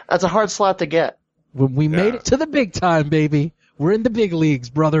hard slot to get. When we made it to the big time, baby. We're in the big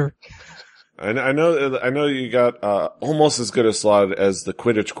leagues, brother. I know you got, almost as good a slot as the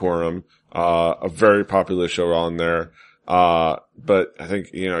Quidditch Quorum, a very popular show on there. But I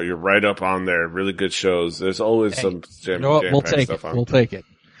think, you're right up on there. Really good shows. There's always some We'll take it. We'll take it.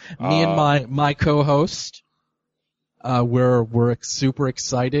 Me and my co-host, we're super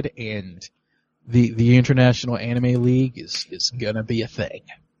excited, and the International Anime League is gonna be a thing.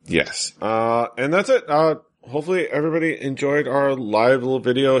 Yes. And that's it. Hopefully everybody enjoyed our live little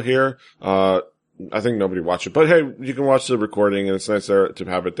video here. I think nobody watched it, but hey, you can watch the recording, and it's nice to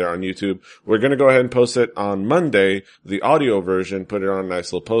have it there on YouTube. We're going to go ahead and post it on Monday, the audio version, put it on a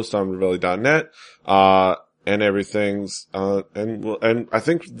nice little post on Revelli.net, and everything's, and I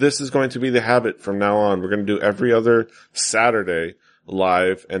think this is going to be the habit from now on. We're going to do every other Saturday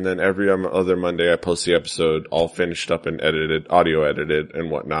live, and then every other Monday I post the episode all finished up and edited, audio edited and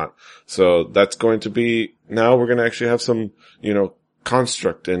whatnot. So that's going to be, now we're going to actually have some,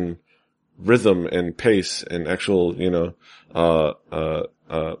 construct and rhythm and pace and actual, what's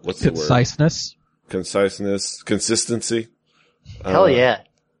the word? Conciseness, consistency. Hell yeah.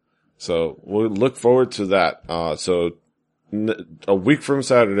 So we'll look forward to that. So a week from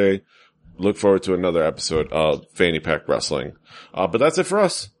Saturday, look forward to another episode of Fanny Pack Wrestling. But that's it for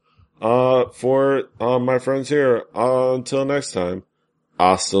us. For my friends here, until next time,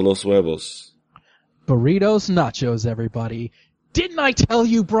 hasta los huevos. Burritos, nachos, everybody. Didn't I tell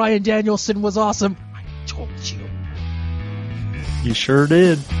you Bryan Danielson was awesome? I told you. You sure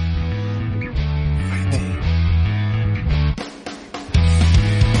did.